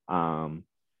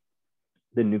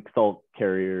 The Nukthalt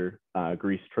Carrier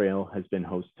Grease Trail has been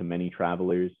host to many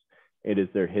travelers. It is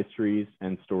their histories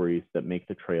and stories that make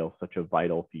the trail such a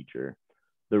vital feature.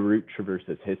 The route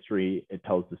traverses history. It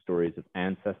tells the stories of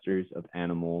ancestors, of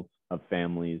animals, of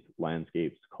families,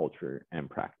 landscapes, culture, and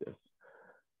practice.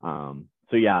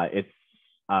 So yeah, it's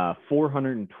a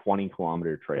 420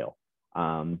 kilometer trail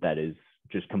that is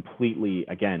just completely,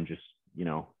 again, just,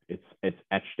 it's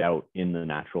etched out in the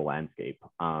natural landscape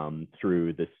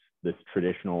through this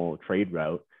traditional trade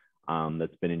route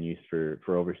that's been in use for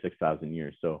over 6,000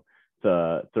 years. So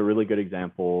it's a really good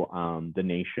example. The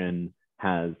nation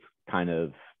has kind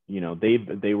of,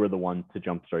 they were the ones to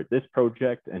jumpstart this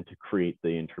project and to create the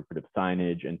interpretive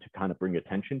signage and to kind of bring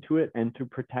attention to it and to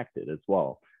protect it as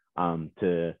well,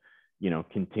 to,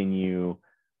 continue,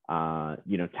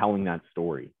 telling that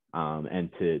story,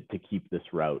 and to keep this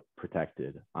route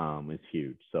protected is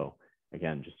huge. So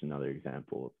again, just another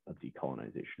example of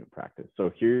decolonization in practice.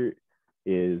 So here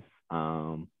is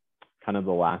kind of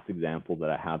the last example that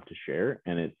I have to share,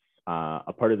 and it's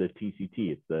a part of the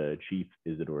TCT. It's the Chief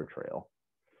Isidore Trail.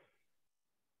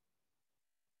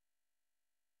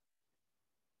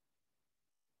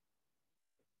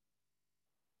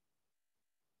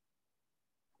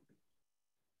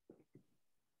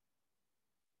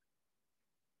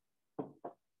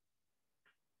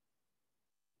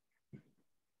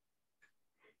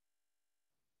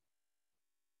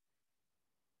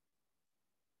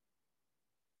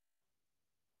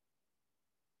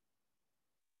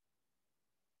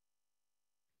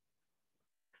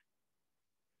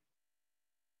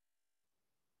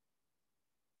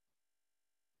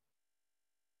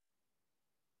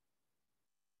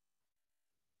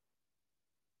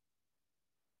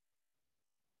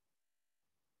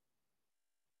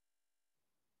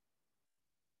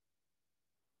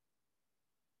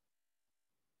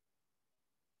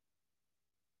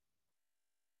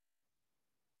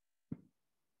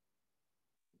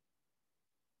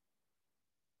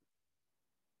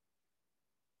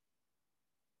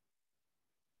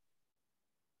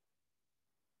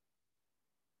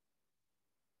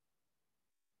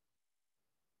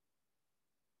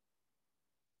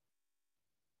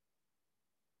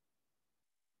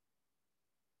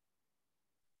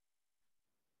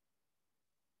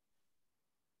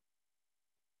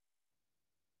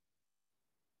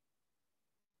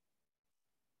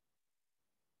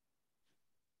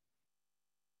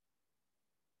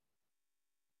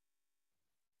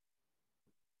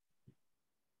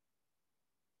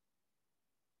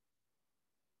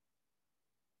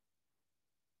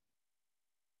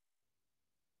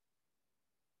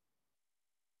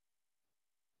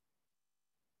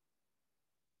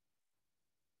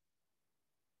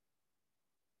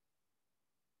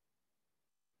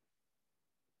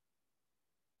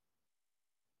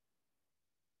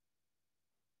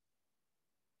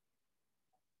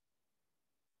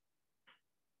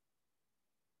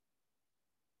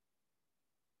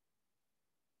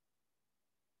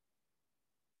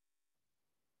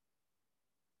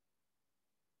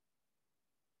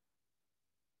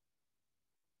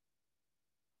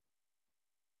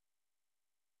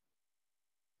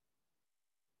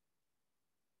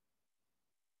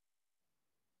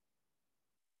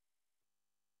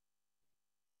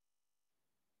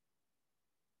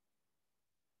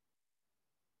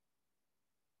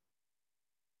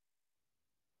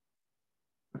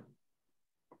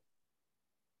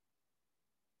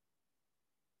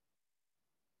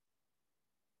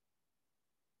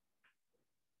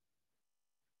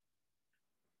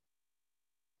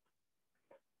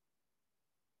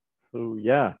 So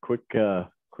yeah, quick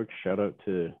shout out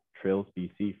to Trails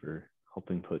BC for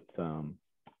helping put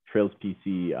Trails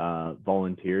BC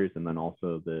volunteers, and then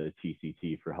also the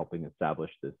TCT for helping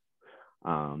establish this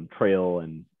trail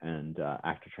and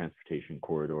active transportation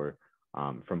corridor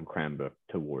from Cranbrook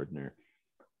to Wardner.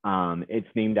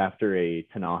 It's named after a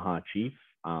Ktunaxa chief,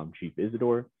 Chief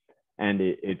Isidore, and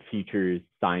it features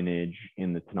signage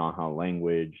in the Ktunaxa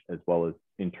language as well as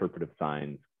interpretive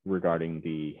signs regarding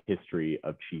the history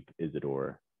of Chief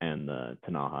Isidore and the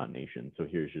Ktunaxa Nation. So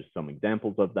here's just some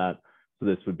examples of that. So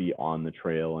this would be on the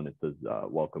trail, and it says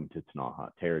 "Welcome to Ktunaxa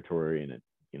Territory," and it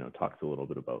talks a little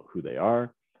bit about who they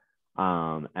are.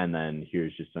 And then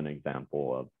here's just an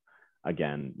example of,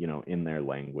 again, in their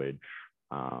language,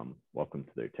 welcome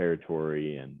to their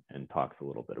territory, and talks a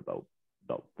little bit about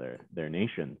their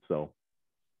nation. So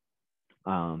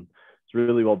it's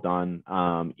really well done.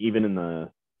 Even in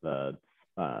the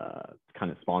kind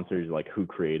of sponsors, like who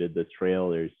created this trail,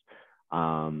 there's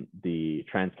the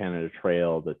Trans-Canada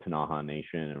Trail, the Ktunaxa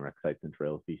Nation, and Rec Sites and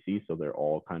Trails BC. So they're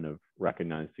all kind of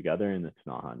recognized together, and the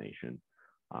Ktunaxa Nation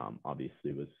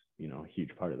obviously was a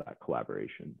huge part of that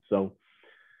collaboration. So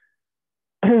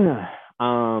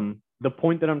the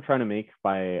point that I'm trying to make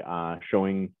by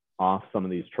showing off some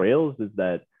of these trails is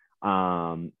that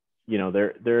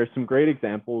there are some great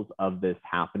examples of this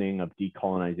happening, of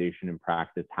decolonization in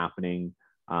practice happening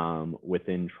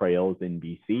within trails in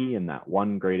BC, and that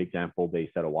one great example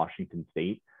based out of Washington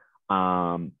State.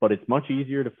 But it's much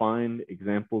easier to find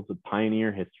examples of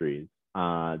pioneer histories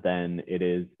than it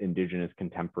is Indigenous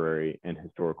contemporary and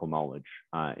historical knowledge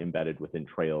embedded within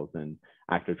trails and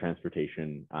active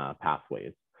transportation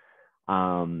pathways.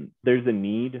 There's a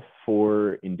need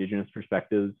for Indigenous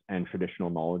perspectives and traditional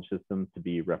knowledge systems to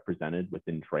be represented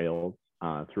within trails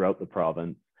throughout the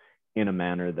province in a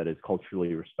manner that is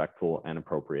culturally respectful and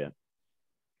appropriate.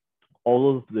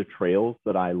 All of the trails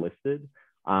that I listed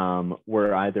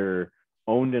were either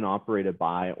owned and operated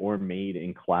by or made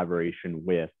in collaboration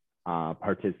with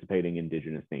participating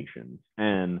Indigenous nations.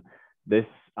 And this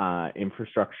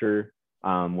infrastructure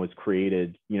was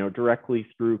created, directly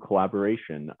through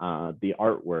collaboration. The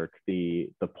artwork, the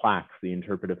plaques, the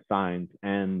interpretive signs,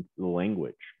 and the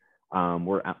language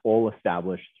were all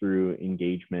established through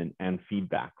engagement and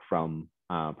feedback from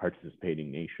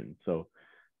participating nations. So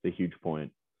it's a huge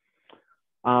point.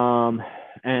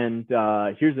 And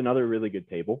here's another really good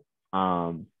table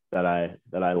that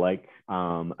I like.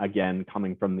 Again,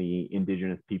 coming from the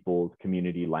Indigenous Peoples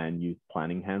Community Land Use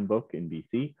Planning Handbook in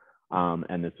BC,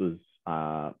 and this was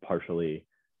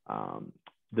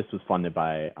this was funded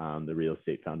by the Real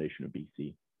Estate Foundation of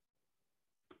BC.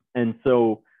 And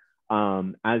so,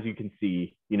 as you can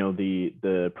see,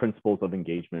 the principles of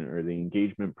engagement, or the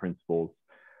engagement principles,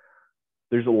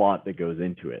 there's a lot that goes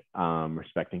into it.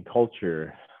 Respecting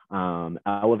culture,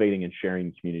 elevating and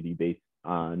sharing community-based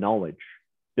knowledge,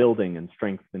 building and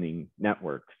strengthening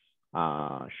networks,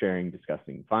 sharing,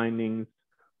 discussing findings,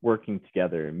 working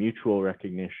together, mutual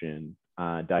recognition,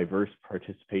 diverse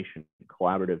participation,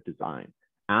 collaborative design,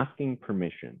 asking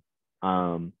permission.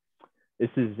 This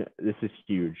is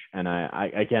huge, and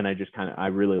I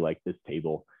really like this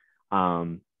table.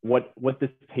 What this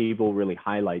table really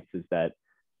highlights is that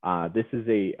this is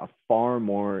a far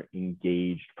more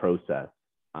engaged process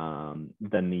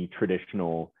than the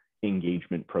traditional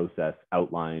engagement process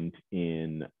outlined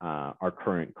in our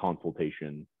current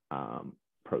consultation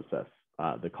process,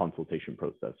 the consultation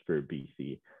process for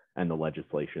BC and the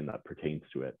legislation that pertains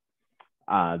to it.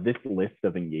 This list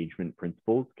of engagement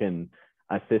principles can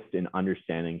assist in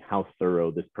understanding how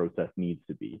thorough this process needs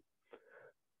to be.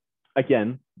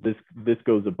 Again, this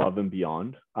goes above and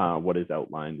beyond what is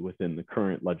outlined within the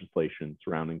current legislation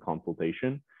surrounding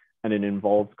consultation, and it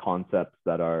involves concepts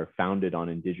that are founded on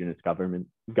Indigenous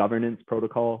governance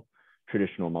protocol,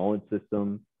 traditional knowledge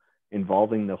systems,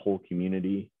 involving the whole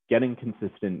community, getting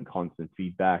consistent and constant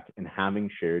feedback, and having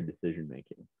shared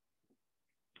decision-making.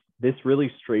 This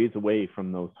really strays away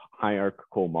from those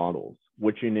hierarchical models,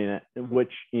 which in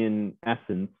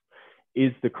essence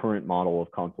is the current model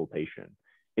of consultation.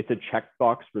 It's a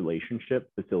checkbox relationship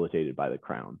facilitated by the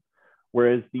Crown,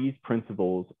 whereas these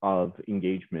principles of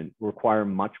engagement require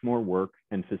much more work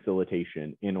and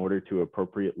facilitation in order to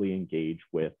appropriately engage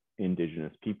with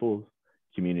Indigenous peoples,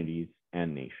 communities,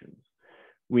 and nations.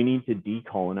 We need to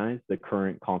decolonize the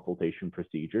current consultation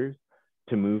procedures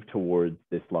to move towards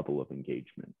this level of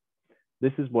engagement.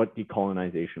 This is what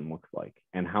decolonization looks like,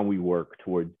 and how we work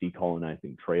towards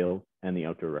decolonizing trails and the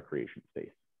outdoor recreation space.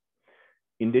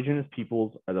 Indigenous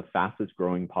peoples are the fastest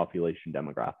growing population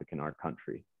demographic in our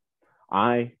country.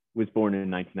 I was born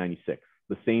in 1996,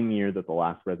 the same year that the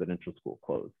last residential school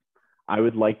closed. I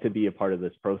would like to be a part of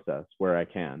this process where I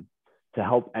can, to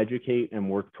help educate and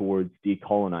work towards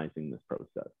decolonizing this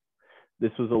process.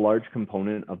 This was a large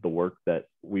component of the work that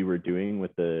we were doing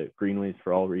with the Greenways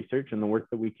for All research and the work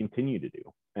that we continue to do.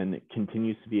 And it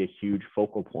continues to be a huge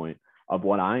focal point of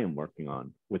what I am working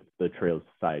on with the Trails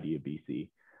Society of BC.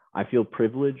 I feel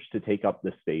privileged to take up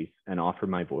this space and offer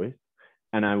my voice.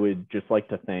 And I would just like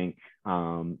to thank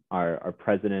our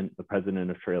president, the president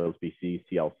of Trails BC,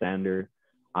 CL Sander,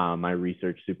 my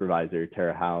research supervisor,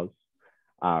 Tara House,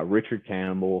 Richard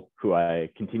Campbell, who I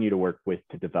continue to work with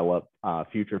to develop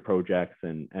future projects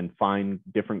and find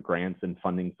different grants and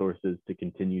funding sources to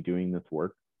continue doing this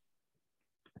work.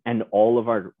 And all of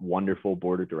our wonderful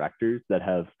board of directors that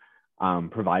have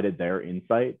provided their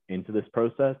insight into this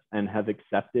process and have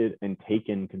accepted and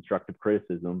taken constructive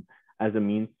criticism as a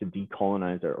means to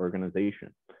decolonize our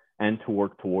organization and to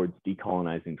work towards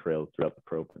decolonizing trails throughout the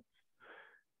province.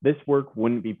 This work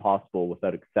wouldn't be possible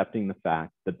without accepting the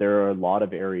fact that there are a lot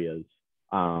of areas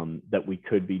that we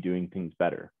could be doing things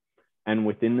better. And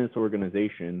within this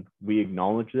organization, we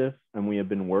acknowledge this and we have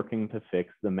been working to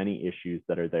fix the many issues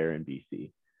that are there in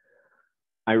BC.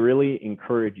 I really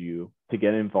encourage you to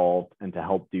get involved and to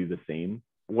help do the same,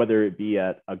 whether it be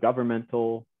at a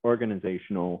governmental,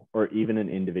 organizational, or even an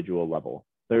individual level.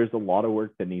 There's a lot of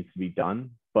work that needs to be done,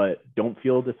 but don't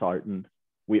feel disheartened.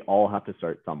 We all have to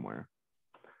start somewhere.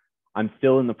 I'm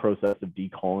still in the process of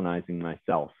decolonizing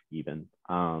myself even.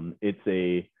 It's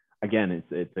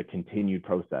a continued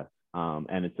process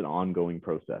and it's an ongoing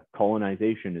process.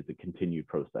 Colonization is a continued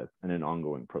process and an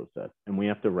ongoing process. And we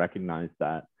have to recognize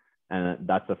that. And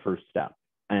that's the first step.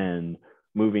 And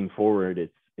moving forward,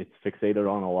 it's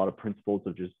fixated on a lot of principles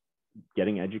of just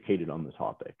getting educated on the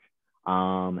topic.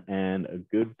 And a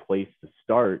good place to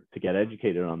start to get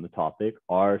educated on the topic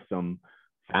are some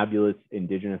fabulous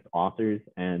Indigenous authors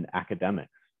and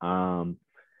academics.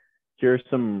 Here are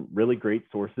some really great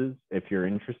sources if you're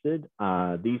interested.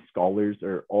 These scholars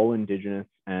are all Indigenous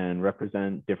and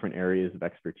represent different areas of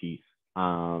expertise.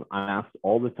 I'm asked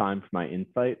all the time for my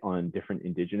insight on different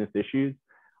Indigenous issues,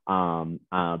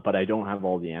 but I don't have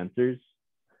all the answers.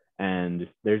 And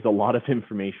there's a lot of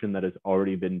information that has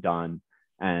already been done,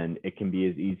 and it can be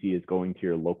as easy as going to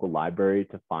your local library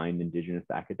to find Indigenous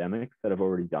academics that have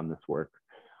already done this work.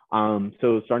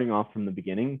 So starting off from the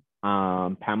beginning,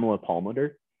 Pamela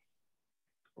Palmater.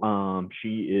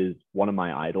 She is one of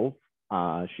my idols.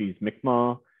 She's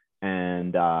Mi'kmaq,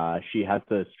 and she has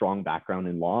a strong background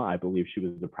in law. I believe she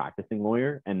was a practicing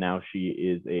lawyer, and now she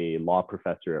is a law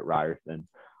professor at Ryerson.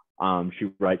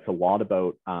 She writes a lot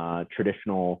about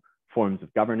traditional forms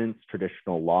of governance,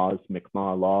 traditional laws,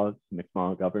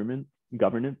 Mi'kmaq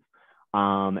governance.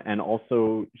 And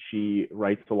also she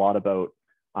writes a lot about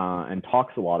and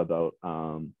talks a lot about,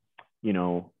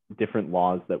 different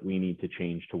laws that we need to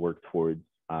change to work towards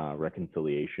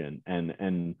reconciliation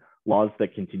and laws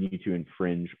that continue to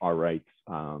infringe our rights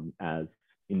as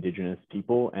Indigenous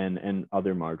people and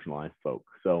other marginalized folk.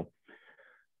 So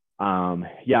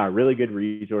really good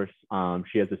resource.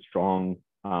 She has a strong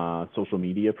social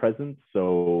media presence.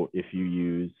 So if you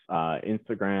use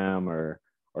Instagram or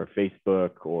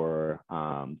Facebook or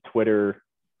Twitter,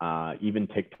 even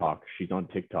TikTok, she's on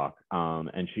TikTok,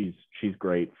 and she's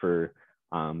great for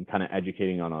kind of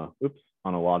educating on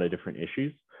a lot of different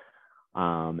issues.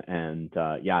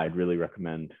 I'd really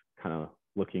recommend kind of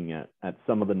looking at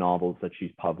some of the novels that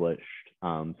she's published,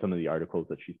 some of the articles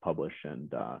that she's published,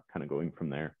 and kind of going from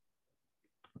there.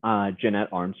 Jeanette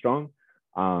Armstrong,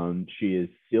 she is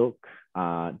Silk,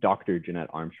 Dr. Jeanette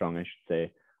Armstrong, I should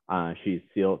say. She's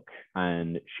Silk,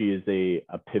 and she is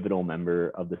a pivotal member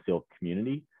of the Silk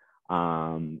community.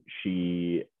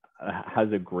 She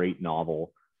has a great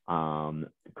novel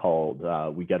called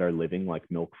We Get Our Living Like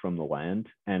Milk from the Land,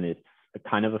 and it's a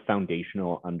kind of a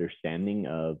foundational understanding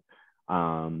of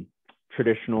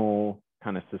traditional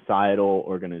kind of societal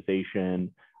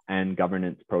organization and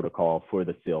governance protocol for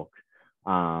the Silk.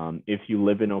 If you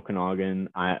live in Okanagan,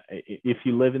 if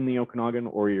you live in the Okanagan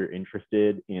or you're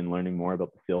interested in learning more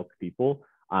about the Silk people,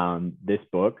 this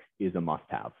book is a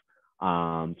must-have.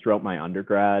 Throughout my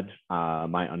undergrad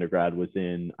was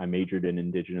I majored in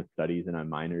Indigenous Studies and I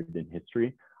minored in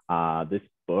history. This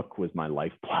book was my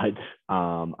lifeblood.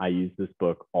 I used this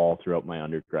book all throughout my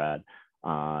undergrad.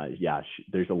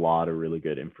 There's a lot of really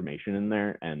good information in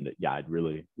there, and I'd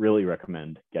really, really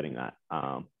recommend getting that.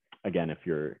 Again, if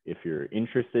you're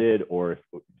interested or if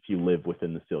you live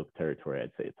within the Silk territory,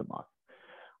 I'd say it's a must.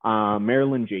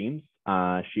 Marilyn James,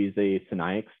 she's a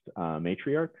Sinixt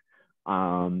matriarch.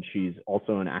 She's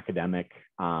also an academic.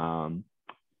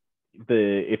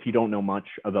 If you don't know much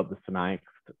about the Sinixt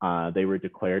They were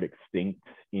declared extinct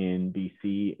in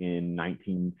BC in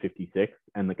 1956,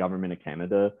 and the government of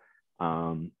Canada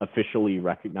officially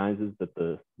recognizes that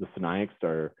the Sinaiaks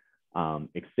are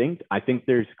extinct. I think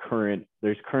there's current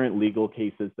legal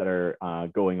cases that are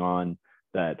going on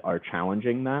that are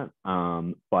challenging that.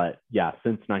 But yeah,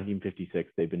 since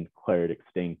 1956, they've been declared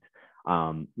extinct.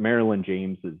 Marilyn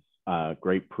James is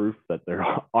great proof that there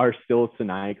are still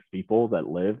Sinaiaks people that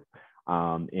live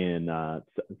in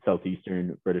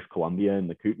southeastern British Columbia in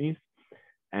the Kootenays.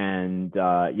 And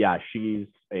yeah, she's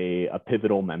a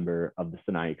pivotal member of the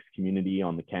Sinaiaks community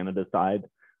on the Canada side.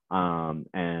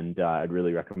 And I'd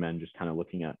really recommend just kind of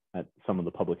looking at some of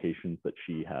the publications that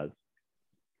she has.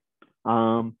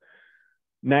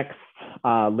 Next,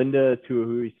 Linda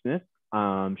Tuahui-Smith.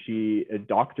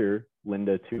 Dr.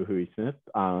 Linda Tuahui-Smith.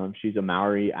 She's a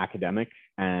Maori academic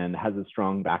and has a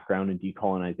strong background in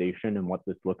decolonization and what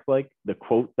this looks like. The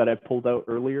quote that I pulled out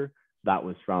earlier, that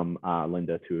was from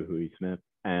Linda Tuahui-Smith.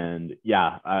 And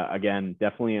yeah, again,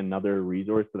 definitely another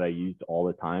resource that I use all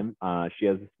the time. She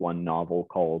has this one novel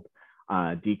called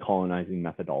Decolonizing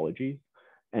Methodologies.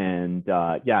 And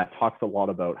yeah, it talks a lot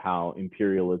about how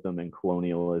imperialism and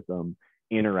colonialism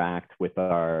interact with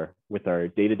our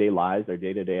day-to-day lives, our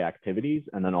day-to-day activities,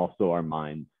 and then also our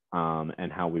minds,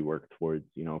 and how we work towards,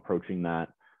 approaching that.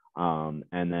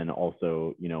 And then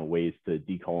also, ways to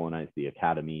decolonize the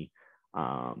academy.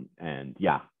 And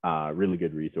yeah, really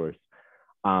good resource.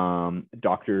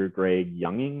 Dr. Greg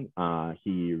Younging,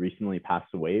 he recently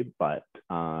passed away, but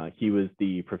he was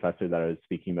the professor that I was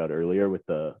speaking about earlier with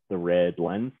the red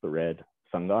lens, the red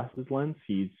sunglasses lens.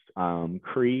 He's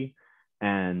Cree,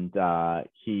 and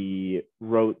he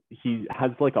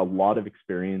has like a lot of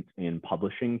experience in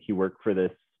publishing. He worked for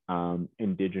this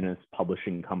Indigenous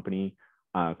publishing company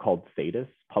called Satis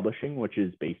Publishing, which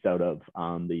is based out of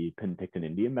the Penticton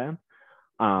Indian Band.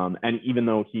 And even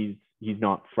though he's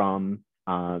not from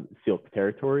Syilx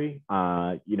territory,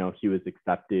 he was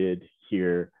accepted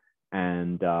here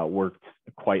and worked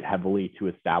quite heavily to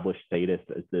establish Satis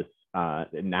as this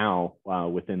now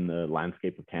within the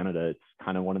landscape of Canada. It's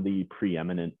kind of one of the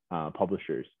preeminent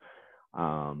publishers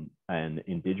and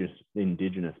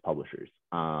indigenous publishers.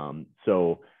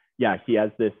 So yeah, he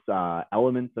has this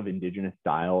elements of Indigenous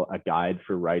style, a guide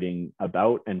for writing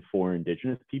about and for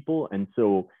Indigenous people. And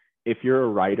so if you're a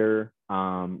writer,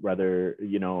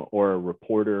 or a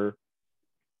reporter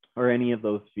or any of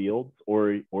those fields,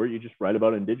 or you just write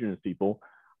about Indigenous people,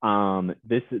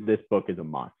 this book is a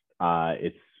must.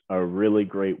 It's a really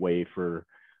great way for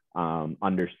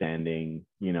understanding,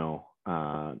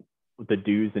 the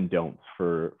do's and don'ts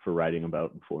for writing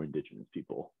about and for Indigenous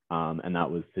people. And that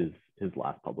was his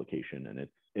last publication, and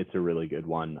it's a really good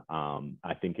one.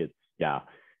 I think it's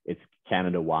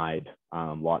Canada-wide.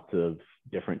 Lots of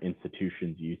different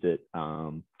institutions use it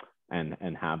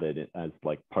and have it as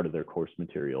like part of their course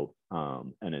materials.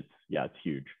 And it's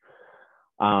huge.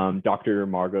 Dr.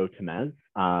 Margot Temez,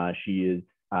 she is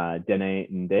Dene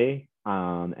Nde,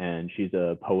 and she's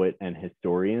a poet and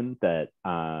historian that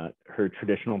her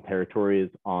traditional territory is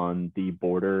on the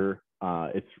border.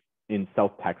 It's in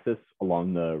South Texas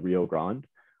along the Rio Grande.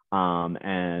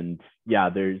 And yeah,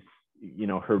 there's,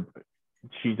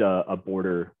 she's a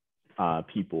border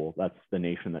people. That's the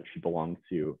nation that she belongs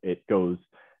to. It goes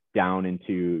down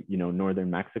into, northern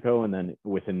Mexico and then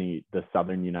within the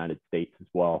southern United States as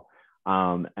well.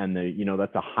 And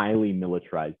that's a highly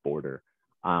militarized border.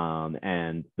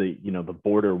 And the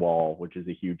border wall, which is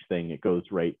a huge thing, it goes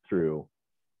right through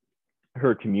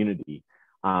her community.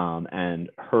 And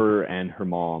her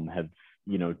mom have,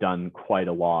 done quite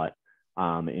a lot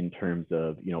in terms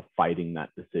of, fighting that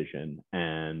decision.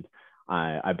 And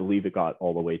I believe it got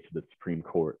all the way to the Supreme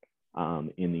Court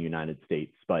in the United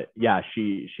States. But yeah,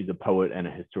 she's a poet and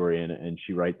a historian, and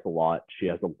she writes a lot. She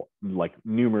has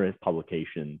numerous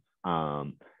publications.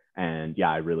 And yeah,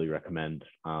 I really recommend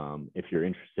if you're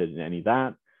interested in any of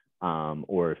that,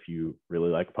 or if you really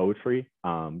like poetry,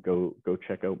 go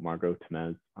check out Margot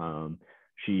Temez.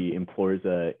 She employs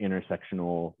a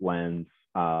intersectional lens,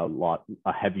 a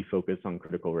heavy focus on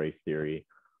critical race theory,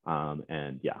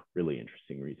 and yeah, really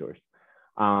interesting resource.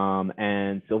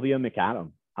 And Sylvia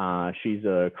McAdam, she's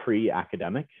a Cree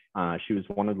academic. She was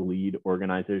one of the lead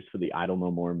organizers for the Idle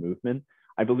No More movement.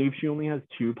 I believe she only has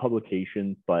 2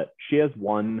 publications, but she has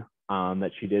one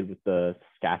that she did with the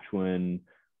Saskatchewan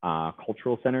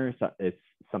Cultural Center. So it's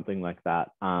something like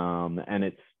that. And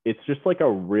it's just like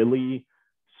a really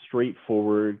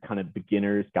straightforward kind of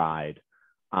beginner's guide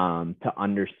to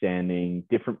understanding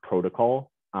different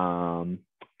protocol,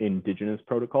 Indigenous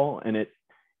protocol. And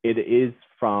it is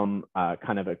from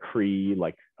kind of a Cree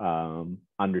like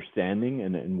understanding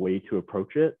and way to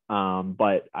approach it.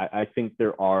 But I think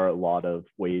there are a lot of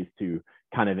ways to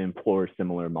kind of implore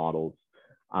similar models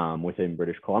within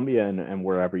British Columbia and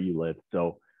wherever you live.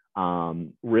 So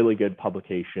really good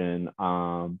publication.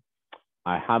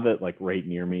 I have it like right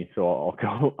near me, so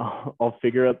I'll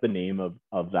figure out the name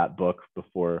of that book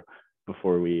before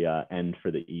we end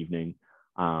for the evening.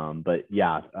 But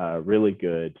yeah, really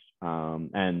good.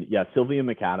 And yeah, Sylvia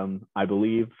McAdam, I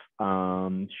believe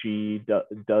she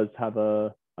does have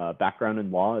a background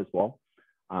in law as well.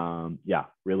 Yeah,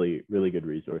 really good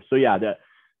resource. So yeah,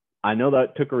 I know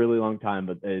that took a really long time,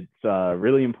 but it's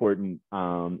really important.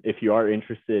 If you are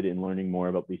interested in learning more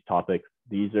about these topics,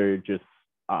 these are just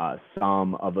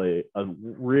some of a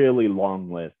really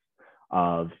long list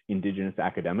of Indigenous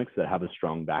academics that have a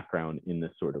strong background in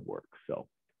this sort of work. So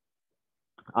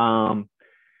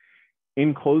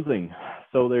in closing,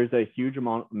 so there's a huge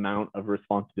amount of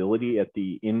responsibility at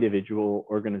the individual,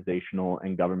 organizational,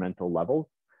 and governmental levels.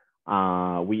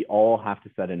 We all have to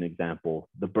set an example.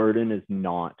 The burden is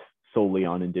not solely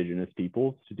on Indigenous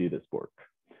peoples to do this work.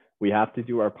 We have to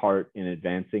do our part in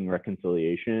advancing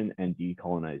reconciliation and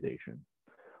decolonization.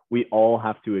 We all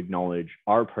have to acknowledge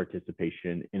our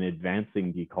participation in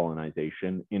advancing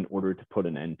decolonization in order to put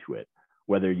an end to it.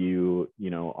 Whether you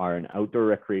are an outdoor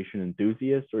recreation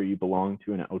enthusiast or you belong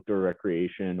to an outdoor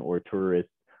recreation or tourist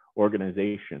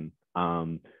organization,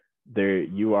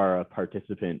 you are a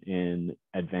participant in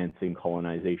advancing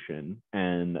colonization.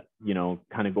 And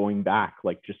kind of going back,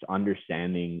 like just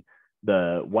understanding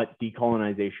what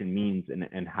decolonization means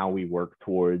and how we work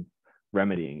towards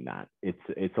remedying that.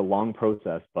 It's a long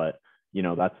process, but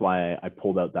that's why I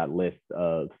pulled out that list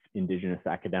of Indigenous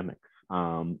academics.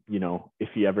 If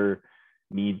you ever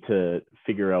need to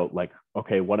figure out like,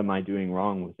 okay, what am I doing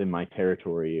wrong within my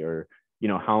territory, or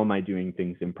how am I doing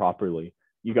things improperly,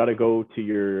 you got to go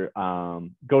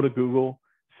to Google,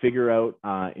 figure out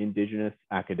Indigenous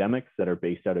academics that are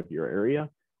based out of your area,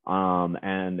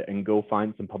 and go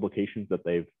find some publications that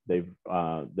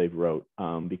they've wrote,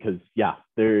 because yeah,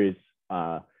 there is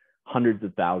hundreds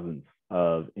of thousands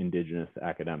of Indigenous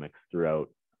academics throughout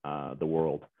the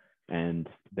world, and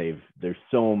there's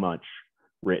so much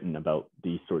written about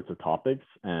these sorts of topics.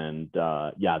 And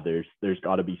yeah, there's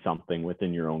got to be something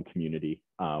within your own community,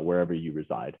 wherever you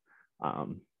reside,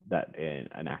 that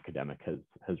an academic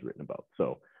has written about.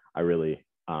 So I really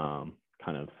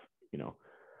kind of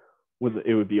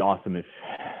it would be awesome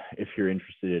if you're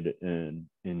interested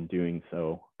in doing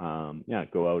so. Yeah,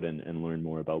 go out and learn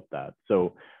more about that.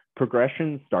 So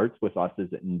progression starts with us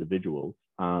as individuals,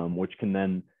 which can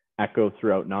then echo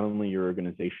throughout not only your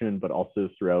organization, but also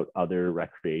throughout other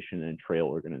recreation and trail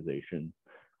organizations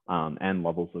and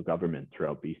levels of government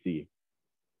throughout BC.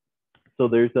 So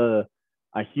there's a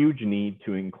huge need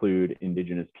to include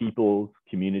Indigenous peoples,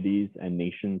 communities, and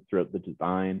nations throughout the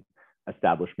design,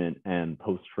 establishment, and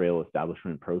post-trail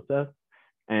establishment process.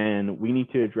 And we need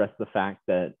to address the fact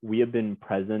that we have been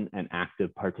present and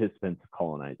active participants of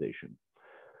colonization.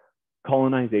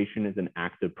 Colonization is an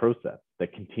active process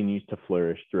that continues to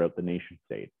flourish throughout the nation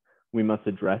state. We must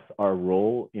address our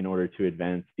role in order to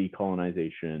advance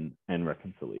decolonization and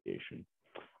reconciliation.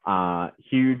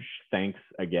 Huge thanks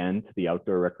again to the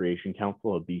Outdoor Recreation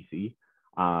Council of BC,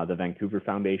 the Vancouver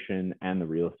Foundation, and the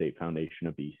Real Estate Foundation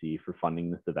of BC for funding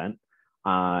this event.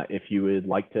 If you would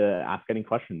like to ask any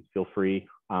questions, feel free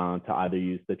to either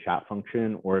use the chat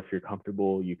function, or if you're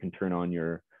comfortable, you can turn on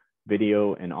your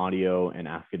video and audio and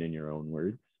ask it in your own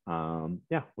words.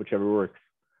 Yeah, whichever works.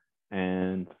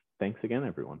 And thanks again,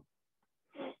 everyone.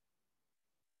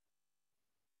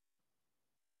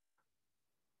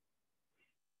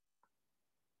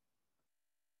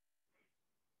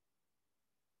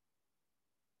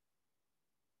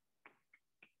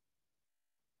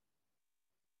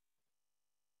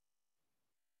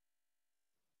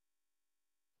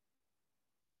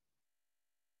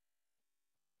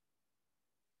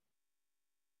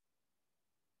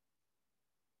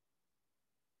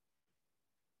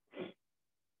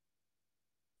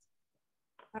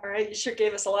 All right, you sure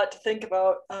gave us a lot to think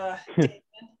about, Damyn.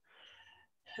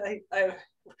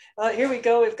 Here we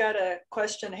go. We've got a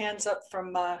question, hands up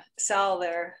from Sal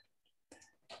there.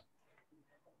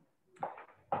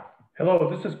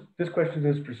 Hello, this question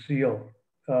is for Seal.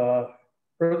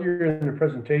 Earlier in the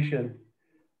presentation,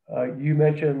 you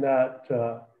mentioned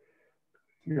that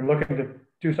you're looking to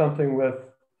do something with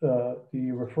the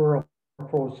referral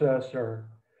process or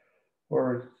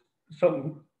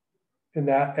something in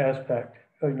that aspect.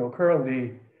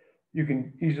 Currently you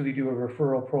can easily do a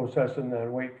referral process and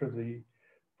then wait for the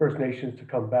First Nations to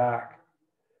come back.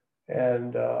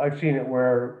 And I've seen it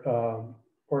where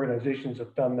organizations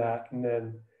have done that, and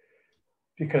then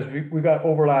because we got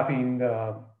overlapping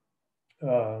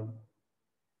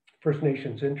First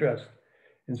Nations interest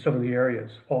in some of the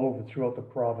areas all over throughout the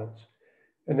province.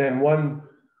 And then one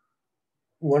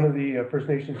of the First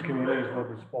Nations communities will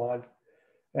respond,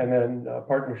 and then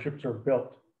partnerships are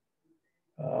built.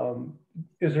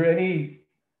 Is there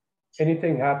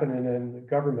anything happening in the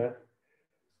government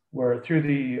where through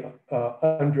the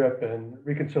UNDRIP and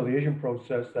reconciliation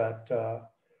process that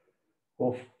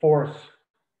will force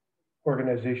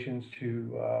organizations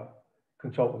to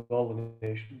consult with all the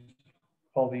nations,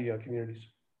 all the communities?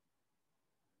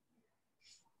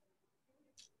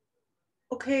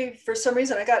 Okay, for some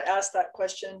reason I got asked that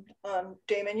question.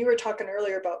 Damyn, you were talking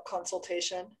earlier about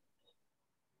consultation.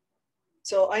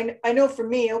 So I know for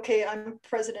me, okay, I'm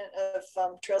president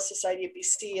of Trail Society of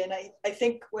BC, and I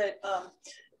think what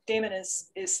Damyn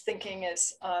is thinking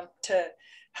is to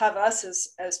have us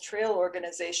as trail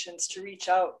organizations to reach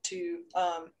out to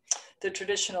the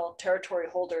traditional territory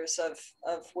holders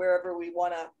of wherever we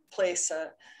want to place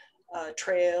a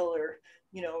trail, or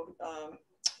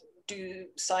do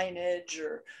signage,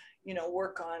 or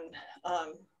work on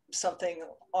something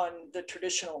on the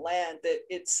traditional land, that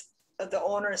it's the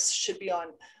onus should be on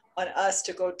us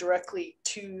to go directly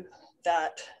to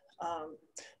that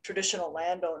traditional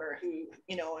landowner who,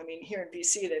 I mean, here in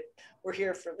BC, that we're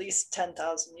here for at least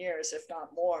 10,000 years, if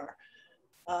not more.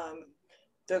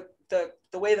 The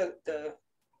way the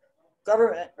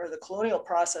government or the colonial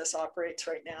process operates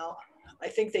right now, I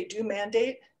think they do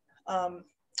mandate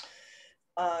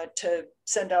to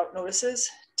send out notices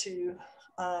to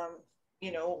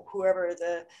whoever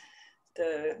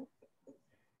the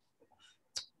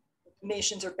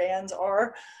nations or bands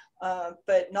are,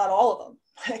 but not all of them.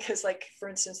 Because, like, for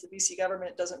instance, the BC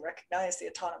government doesn't recognize the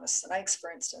autonomous Snakes,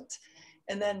 for instance.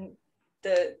 And then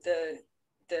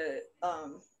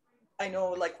I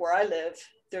know, like, where I live,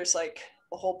 there's like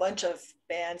a whole bunch of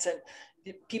bands, and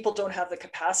people don't have the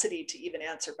capacity to even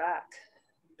answer back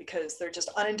because they're just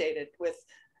inundated with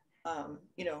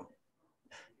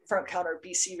front counter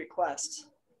BC requests.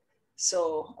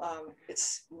 So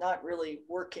it's not really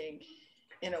working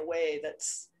in a way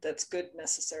that's good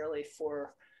necessarily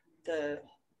for the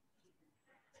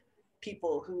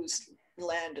people whose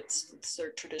land it's their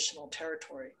traditional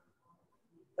territory.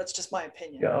 That's just my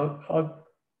opinion.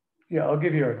 Yeah, I'll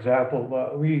give you an example.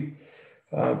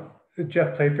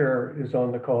 Jeff Playfair is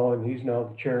on the call, and he's now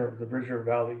the chair of the Bridger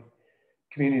Valley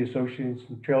Community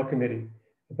Association Trail Committee.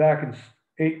 Back in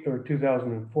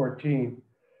 2014,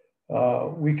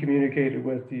 we communicated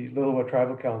with the Lil'wat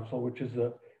Tribal Council, which is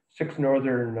the 6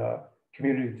 northern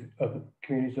communities of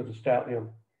the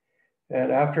Statlium. And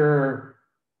after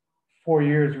 4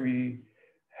 years, we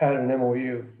had an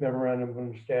MOU, Memorandum of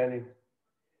Understanding,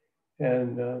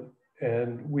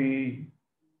 and we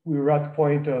were at the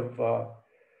point of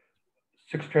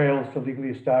 6 trails to legally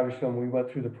establish them. We went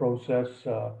through the process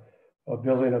of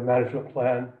building a management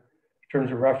plan,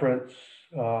 terms of reference,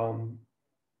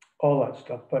 all that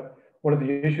stuff. But one of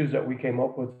the issues that we came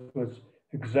up with was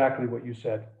exactly what you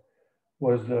said,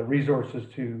 was the resources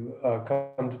to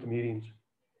come to the meetings.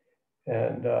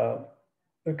 And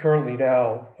currently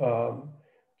now,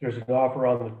 there's an offer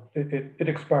on it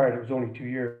expired, it was only 2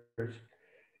 years.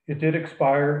 It did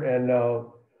expire, and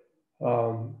now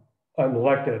I'm an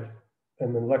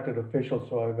elected official,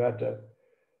 so I've had to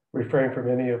refrain from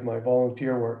any of my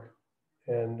volunteer work,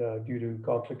 and due to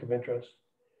conflict of interest.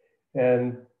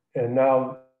 And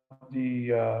now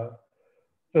the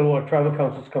Lil'wat Tribal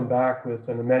Council's come back with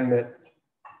an amendment,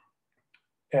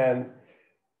 and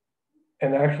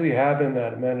actually having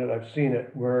that amendment, I've seen it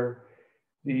where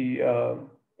the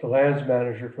lands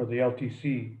manager for the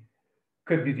LTC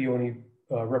could be the only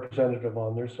representative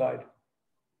on their side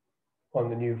on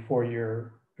the new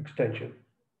 4-year extension.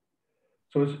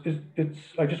 So it's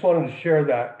I just wanted to share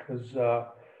that because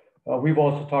we've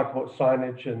also talked about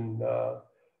signage and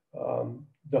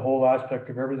the whole aspect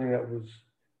of everything that was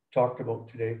talked about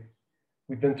today.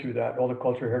 We've been through that. All the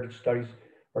cultural heritage studies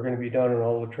are going to be done on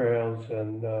all the trails,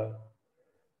 and the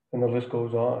list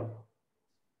goes on.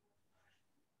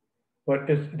 But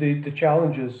the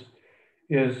challenge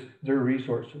is their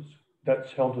resources.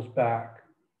 That's held us back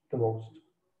the most.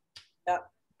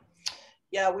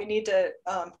 Yeah, we need to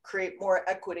create more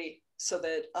equity so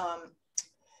that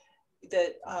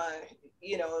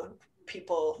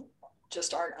people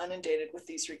just aren't inundated with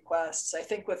these requests. I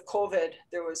think with COVID,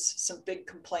 there was some big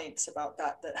complaints about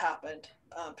that happened,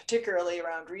 particularly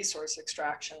around resource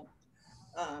extraction.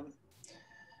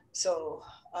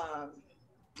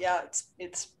 Yeah,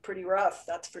 it's pretty rough,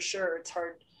 that's for sure. It's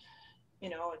hard you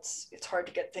know, it's hard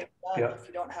to get things done Yeah. if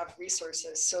you don't have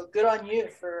resources. So good on you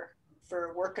for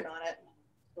working on it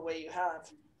the way you have.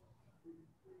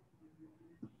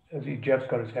 I see Jeff's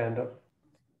got his hand up.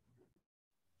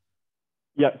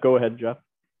 Yeah, go ahead, Jeff.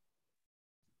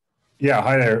 Yeah,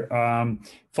 hi there.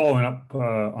 Following up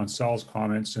on Sal's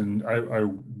comments, and I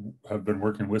have been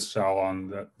working with Sal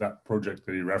on that project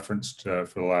that he referenced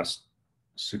for the last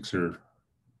 6 or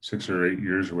 8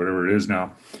 years or whatever it is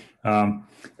now. And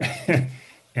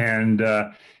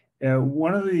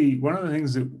one of the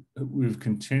things that we've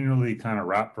continually kind of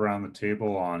wrapped around the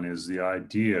table on is the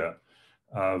idea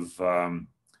of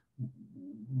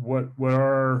what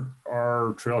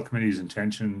our trail committee's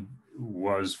intention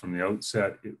was from the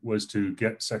outset. It was to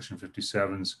get Section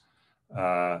 57's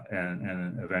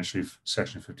and eventually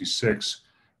Section 56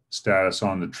 status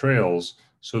on the trails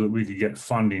so that we could get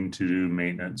funding to do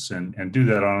maintenance and do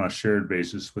that on a shared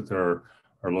basis with our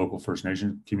local First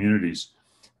Nation communities.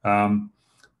 And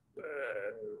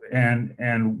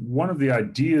one of the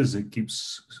ideas that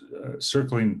keeps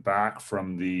circling back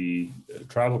from the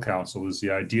tribal council is the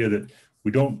idea that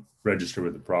we don't register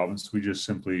with the province, we just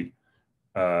simply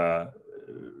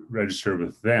register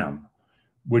with them,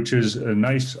 which is a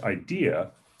nice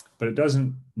idea, but it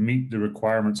doesn't meet the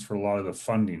requirements for a lot of the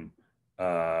funding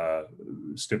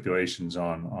stipulations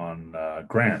on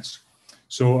grants.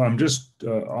 So I'm just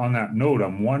on that note,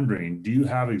 I'm wondering, do you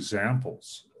have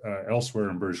examples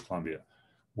elsewhere in British Columbia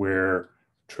where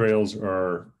trails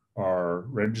are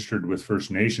registered with First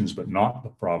Nations but not the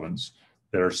province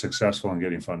that are successful in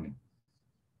getting funding?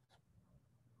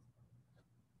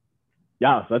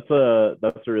 Yeah, that's a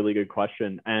really good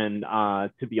question. And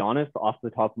to be honest, off the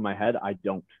top of my head, I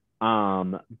don't.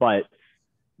 But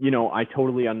you know, I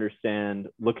totally understand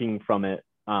looking from it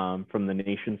from the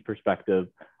nation's perspective,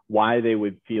 why they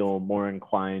would feel more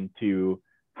inclined to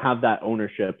have that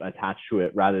ownership attached to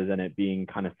it rather than it being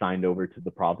kind of signed over to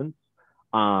the province.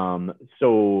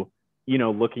 So, you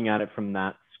know, looking at it from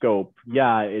that scope,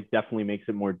 yeah, it definitely makes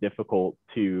it more difficult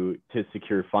to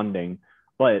secure funding.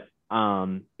 But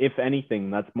if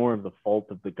anything, that's more of the fault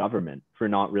of the government for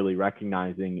not really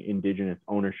recognizing Indigenous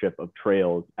ownership of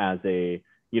trails as a,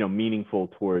 you know, meaningful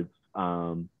towards,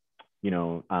 you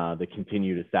know, the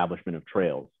continued establishment of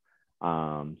trails.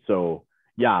 So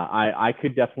yeah, I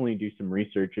could definitely do some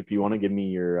research. If you want to give me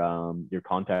your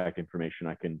contact information,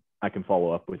 I can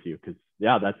follow up with you, because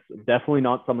yeah, that's definitely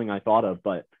not something I thought of,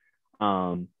 but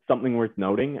something worth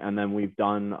noting. And then we've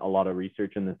done a lot of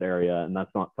research in this area, and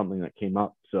that's not something that came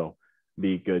up. So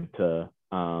be good to,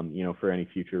 you know, for any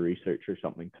future research or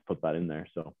something to put that in there.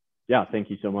 So yeah, thank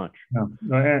you so much. Yeah,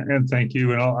 and thank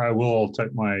you. And I will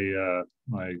type my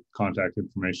my contact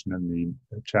information in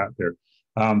the chat there.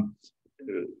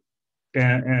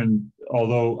 And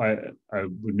although I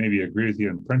would maybe agree with you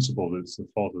in principle that it's the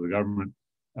fault of the government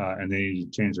and they need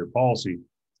to change their policy,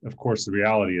 of course, the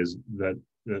reality is that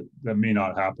may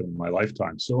not happen in my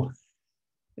lifetime. So,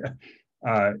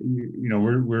 you know,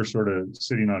 we're sort of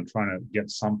sitting on trying to get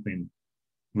something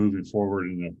moving forward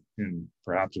in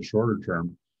perhaps a shorter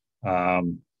term,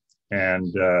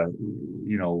 and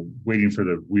you know, waiting for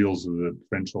the wheels of the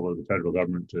provincial or the federal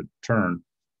government to turn,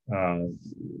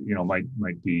 you know,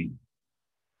 might be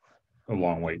a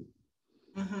long wait.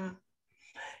 Mm-hmm.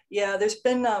 Yeah, there's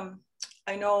been,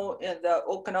 I know the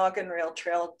Okanagan Rail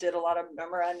Trail did a lot of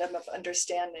memorandum of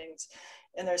understandings,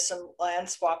 and there's some land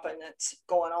swapping that's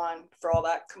going on for all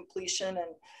that completion.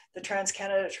 And the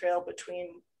Trans-Canada Trail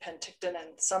between Penticton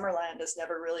and Summerland has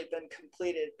never really been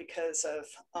completed because of,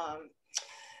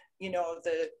 you know,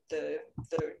 the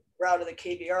route of the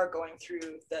KVR going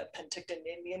through the Penticton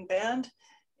Indian Band.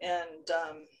 And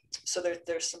so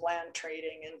there's some land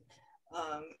trading, and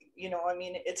you know, I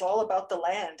mean, it's all about the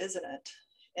land, isn't it?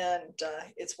 And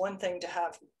it's one thing to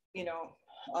have, you know,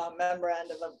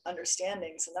 memorandum of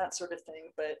understandings and that sort of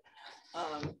thing, but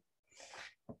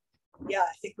yeah,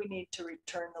 I think we need to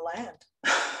return the land.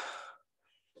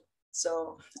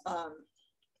 So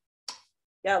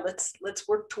yeah, let's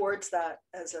work towards that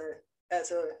as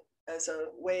a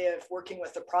way of working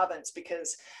with the province,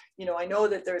 because, you know, I know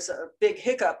that there's a big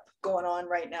hiccup going on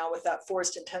right now with that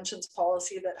forest intentions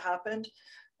policy that happened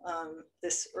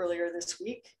earlier this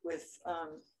week with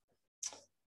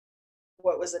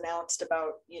what was announced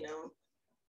about, you know,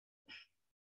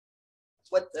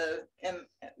 what the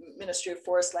Ministry of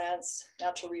Forest Lands,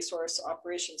 Natural Resource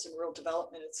Operations and Rural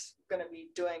Development is going to be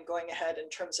going ahead in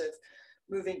terms of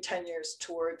moving 10 years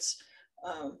towards,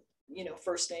 you know,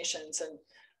 First Nations. And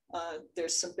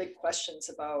there's some big questions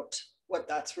about what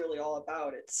that's really all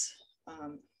about. It's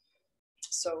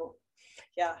so,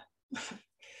 yeah.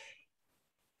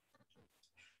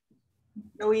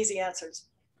 No easy answers.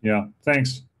 Yeah,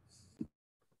 thanks.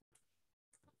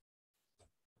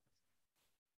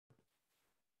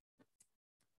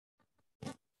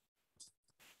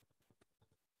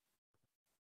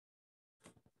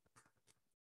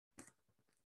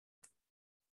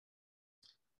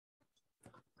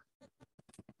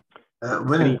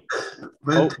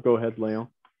 Go ahead,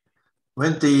 Leo.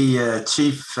 Wouldn't the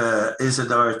Chief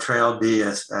Isidore Trail be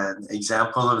an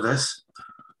example of this?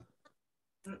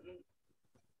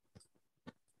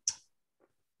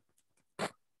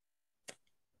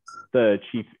 The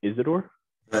Chief Isidore?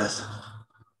 Yes.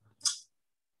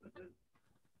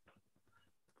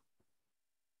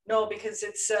 No, because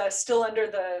it's still under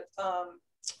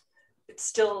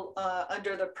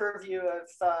the purview of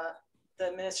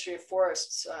the Ministry of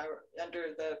Forests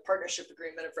under the partnership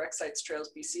agreement of Rec Sites Trails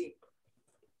BC.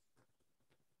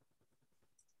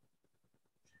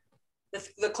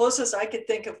 The closest I could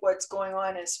think of what's going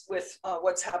on is with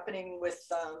what's happening with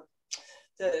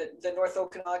the North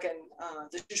Okanagan,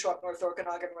 the Shuswap North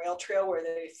Okanagan Rail Trail, where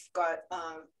they've got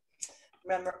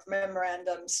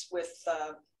memorandums with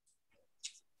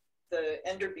the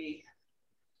Enderby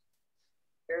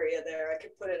area there. I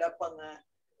could put it up on the,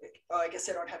 oh, I guess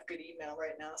I don't have good email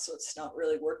right now, so it's not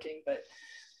really working, but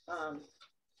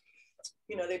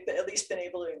you know, they've at least been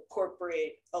able to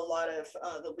incorporate a lot of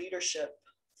the leadership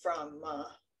from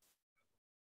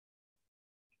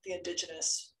the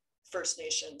Indigenous First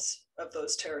Nations of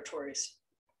those territories.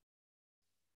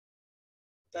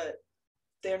 But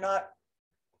they're not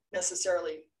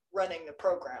necessarily running the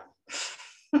program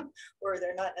or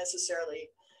they're not necessarily,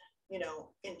 you know,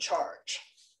 in charge.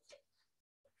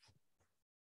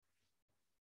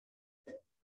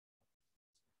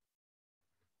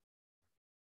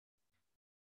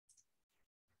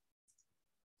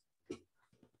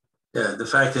 Yeah, the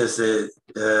fact is that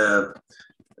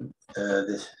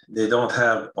they don't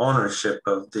have ownership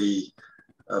of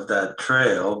that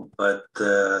trail, but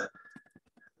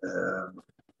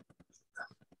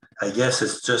I guess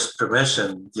it's just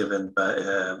permission given by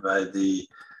the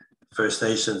First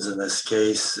Nations in this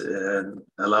case, and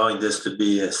allowing this to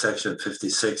be a Section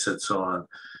 56 and so on.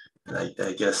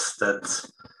 I guess that's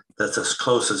as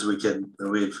close as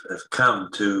we've come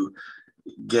to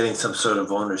getting some sort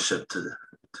of ownership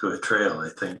to a trail, I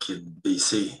think, in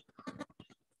BC.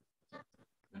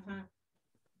 Mm-hmm.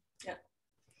 Yeah.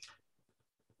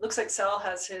 Looks like Sal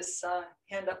has his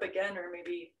hand up again, or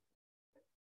maybe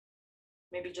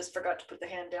just forgot to put the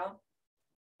hand down.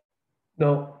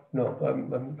 No,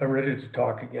 I'm ready to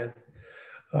talk again.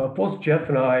 Both Jeff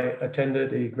and I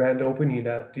attended a grand opening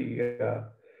at the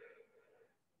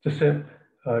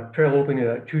trail opening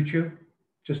at Choo Choo,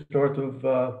 just north of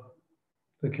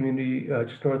the community,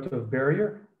 just north of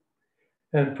Barrier.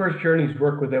 And First Journeys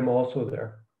work with them also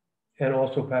there, and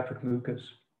also Patrick Lucas.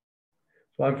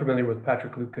 So I'm familiar with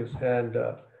Patrick Lucas and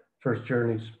First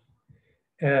Journeys.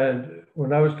 And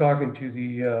when I was talking to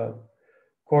the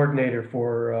coordinator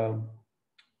for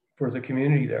the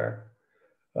community there,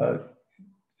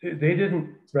 they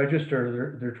didn't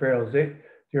register their trails. They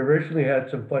originally had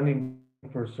some funding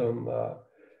for some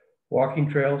walking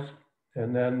trails,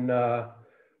 and then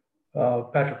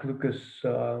Patrick Lucas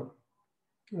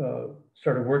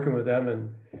started working with them,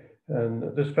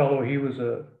 and this fellow, he was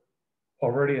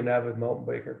already an avid mountain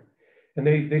biker, and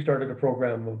they started a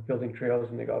program of building trails,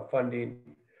 and they got funding,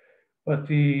 but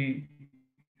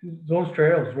those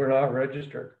trails were not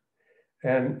registered,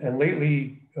 and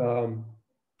lately,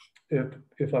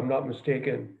 if I'm not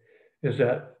mistaken, is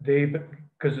that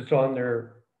because it's on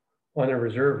their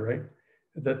reserve, right?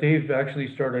 That they've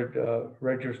actually started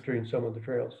registering some of the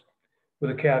trails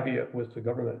with a caveat with the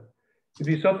government. It'd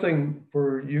be something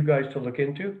for you guys to look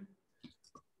into,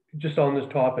 just on this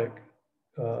topic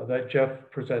that Jeff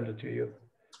presented to you,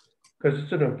 because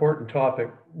it's an important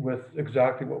topic with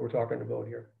exactly what we're talking about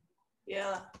here.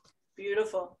 Yeah,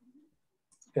 beautiful.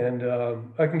 And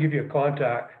I can give you a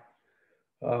contact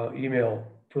email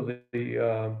for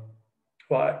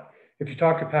well, if you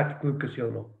talk to Patrick Lucas,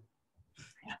 you'll know.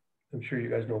 Yeah. I'm sure you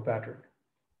guys know Patrick.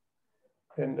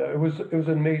 And it was an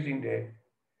amazing day.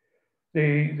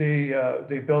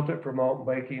 They built it for mountain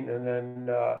biking, and then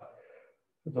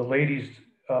the ladies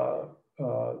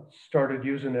started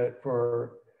using it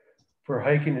for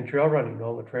hiking and trail running,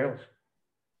 all the trails.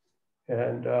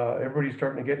 And everybody's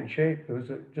starting to get in shape. It was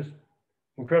just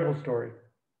incredible story.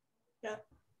 Yeah,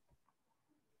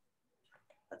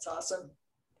 that's awesome.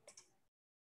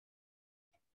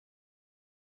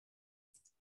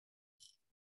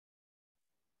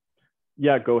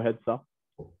 Yeah, go ahead, Sal.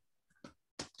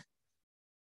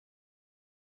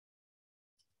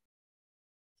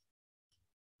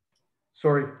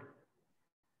 Sorry.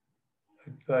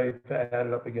 to add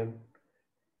it up again.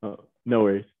 No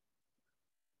worries.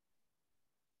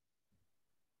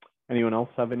 Anyone else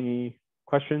have any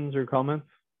questions or comments?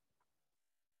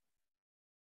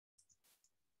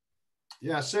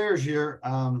 Yeah, Serge here.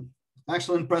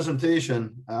 Excellent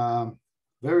presentation.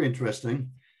 Very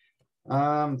interesting.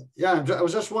 Yeah, I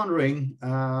was just wondering,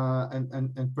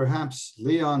 and perhaps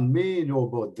Leon may know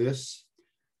about this.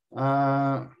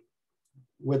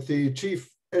 With the Chief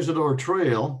Isidore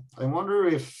Trail, I wonder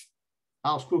if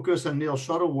Alex Kukas and Neil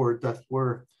Shuttleworth, that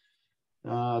were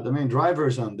the main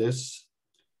drivers on this,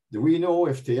 do we know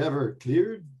if they ever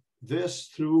cleared this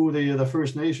through the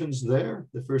First Nations there,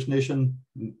 the First Nations,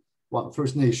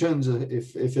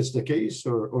 if it's the case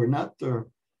or not? Or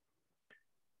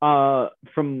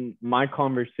from my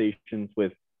conversations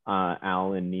with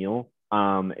Al and Neil,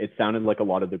 it sounded like a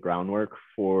lot of the groundwork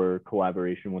for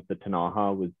collaboration with the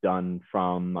Ktunaxa was done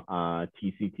from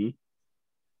TCT.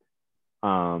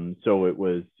 So it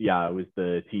was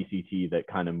the TCT that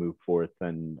kind of moved forth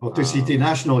and TCT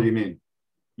National, you mean?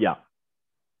 Yeah,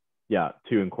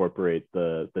 to incorporate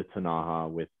the Ktunaxa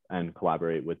with and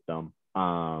collaborate with them.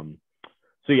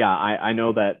 So yeah, I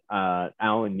know that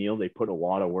Al and Neil, they put a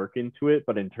lot of work into it,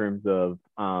 but in terms of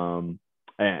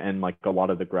and like a lot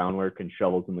of the groundwork and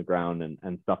shovels in the ground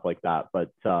and stuff like that.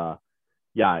 But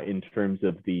yeah, in terms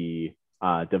of the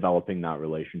developing that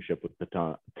relationship with the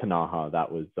Ktunaxa,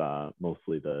 that was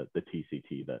mostly the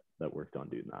TCT that worked on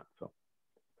doing that. So.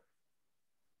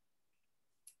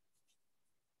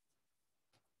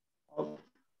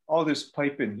 I'll just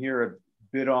pipe in here a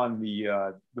bit on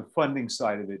the funding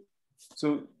side of it.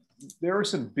 So there are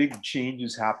some big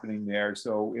changes happening there.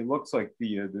 So it looks like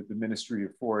the Ministry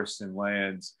of Forests and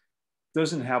Lands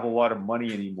doesn't have a lot of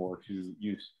money anymore to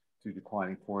use to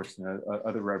declining forests and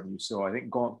other revenues. So I think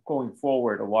going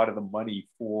forward, a lot of the money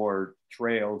for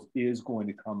trails is going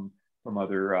to come from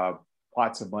other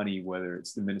pots of money, whether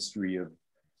it's the Ministry of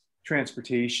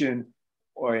Transportation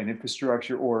or an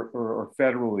infrastructure, or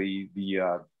federally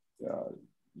the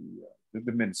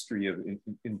Ministry of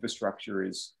Infrastructure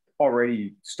is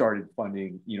already started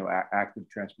funding, active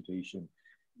transportation.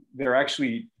 They're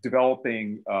actually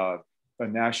developing a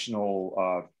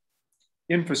national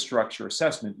infrastructure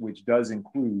assessment, which does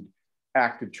include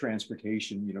active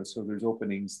transportation. So there's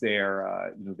openings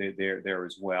there, there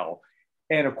as well.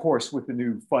 And of course, with the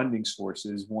new funding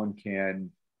sources, one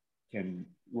can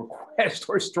request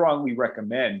or strongly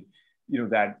recommend,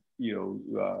 that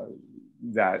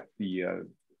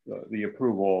the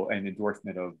approval and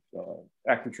endorsement of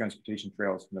active transportation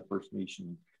trails from the First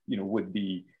Nation, would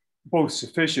be both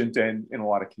sufficient and in a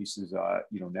lot of cases,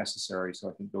 necessary. So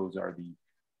I think those are the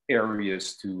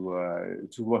areas to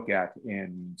look at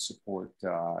and support,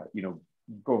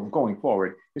 going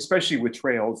forward, especially with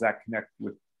trails that connect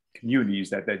with communities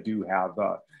that do have,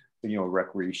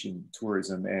 recreation,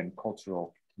 tourism, and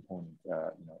cultural component,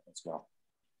 as well.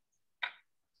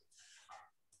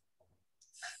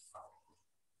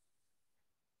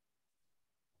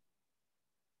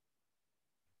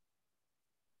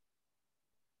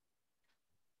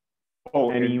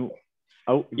 Go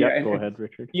ahead,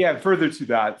 Richard. Yeah, further to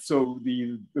that, so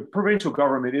the provincial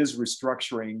government is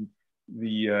restructuring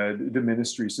the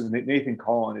ministry. So Nathan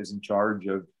Collin is in charge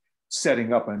of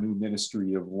setting up a new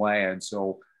Ministry of Land.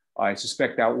 So I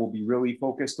suspect that will be really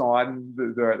focused on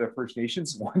the First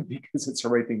Nations, one, because it's the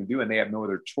right thing to do and they have no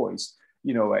other choice,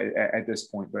 at this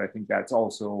point. But I think that's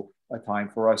also a time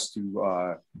for us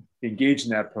to engage in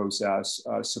that process,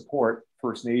 support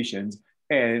First Nations,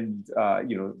 and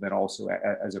then also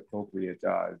as appropriate,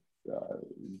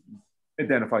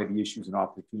 identify the issues and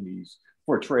opportunities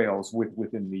for trails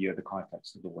within the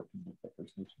context of the working with the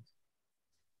First Nations.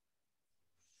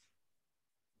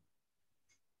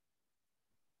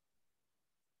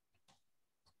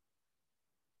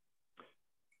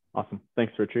 Awesome,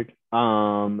 thanks, Richard.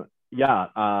 Any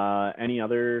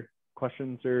other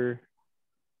questions or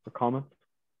comments?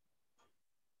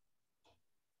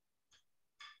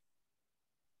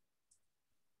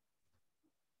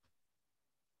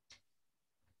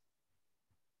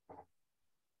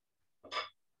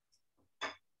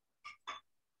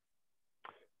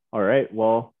 All right,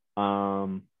 well, I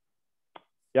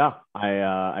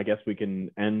guess we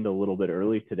can end a little bit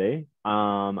early today.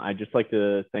 I'd just like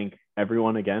to thank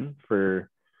everyone again for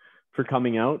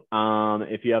coming out.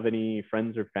 If you have any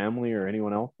friends or family or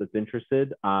anyone else that's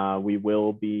interested, we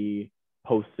will be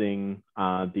posting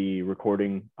the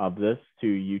recording of this to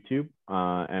YouTube,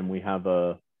 and we have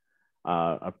a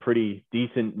pretty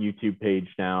decent YouTube page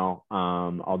now.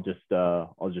 I'll just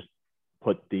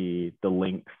put the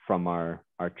link from our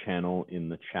channel in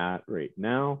the chat right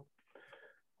now.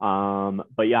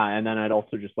 But yeah, and then I'd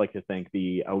also just like to thank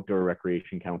the Outdoor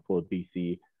Recreation Council of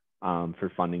BC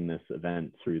for funding this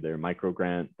event through their micro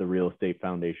grant, the Real Estate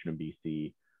Foundation of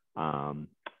BC,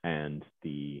 and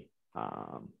the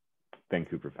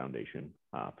Vancouver Foundation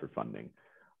for funding.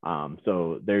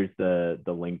 So there's the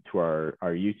link to our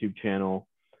YouTube channel.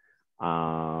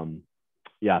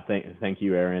 Yeah, thank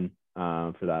you, Aaron,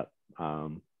 for that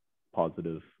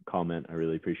positive comment. I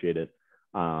really appreciate it.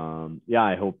 Yeah,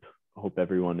 I hope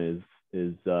everyone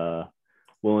is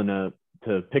willing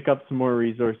to pick up some more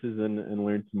resources and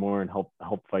learn some more and help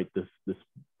fight this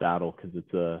battle, because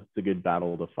it's a good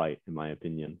battle to fight, in my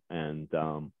opinion. And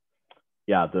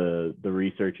yeah, the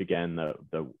research again that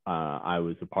I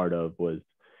was a part of was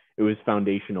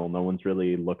foundational. No one's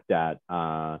really looked at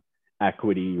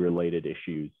equity related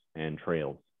issues and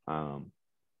trails. So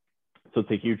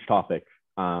it's a huge topic,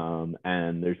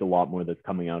 and there's a lot more that's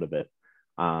coming out of it.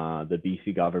 The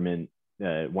BC government,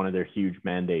 one of their huge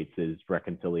mandates is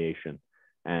reconciliation.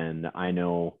 And I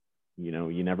know,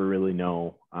 you never really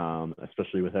know,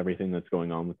 especially with everything that's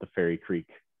going on with the Fairy Creek.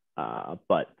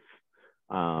 But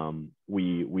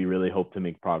we really hope to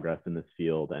make progress in this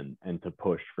field and to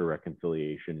push for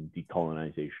reconciliation and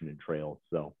decolonization and trails.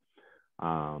 So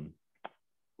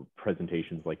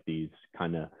presentations like these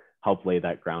kind of help lay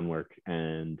that groundwork.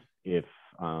 And if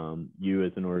you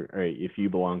as if you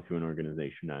belong to an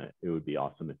organization, it would be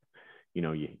awesome if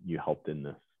you helped in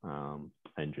this,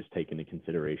 and just take into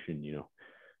consideration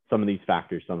some of these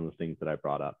factors, some of the things that I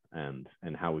brought up, and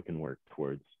how we can work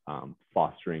towards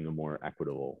fostering a more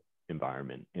equitable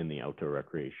environment in the outdoor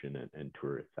recreation and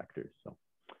tourist sectors. So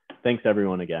thanks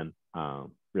everyone again.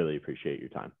 Really appreciate your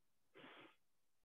time.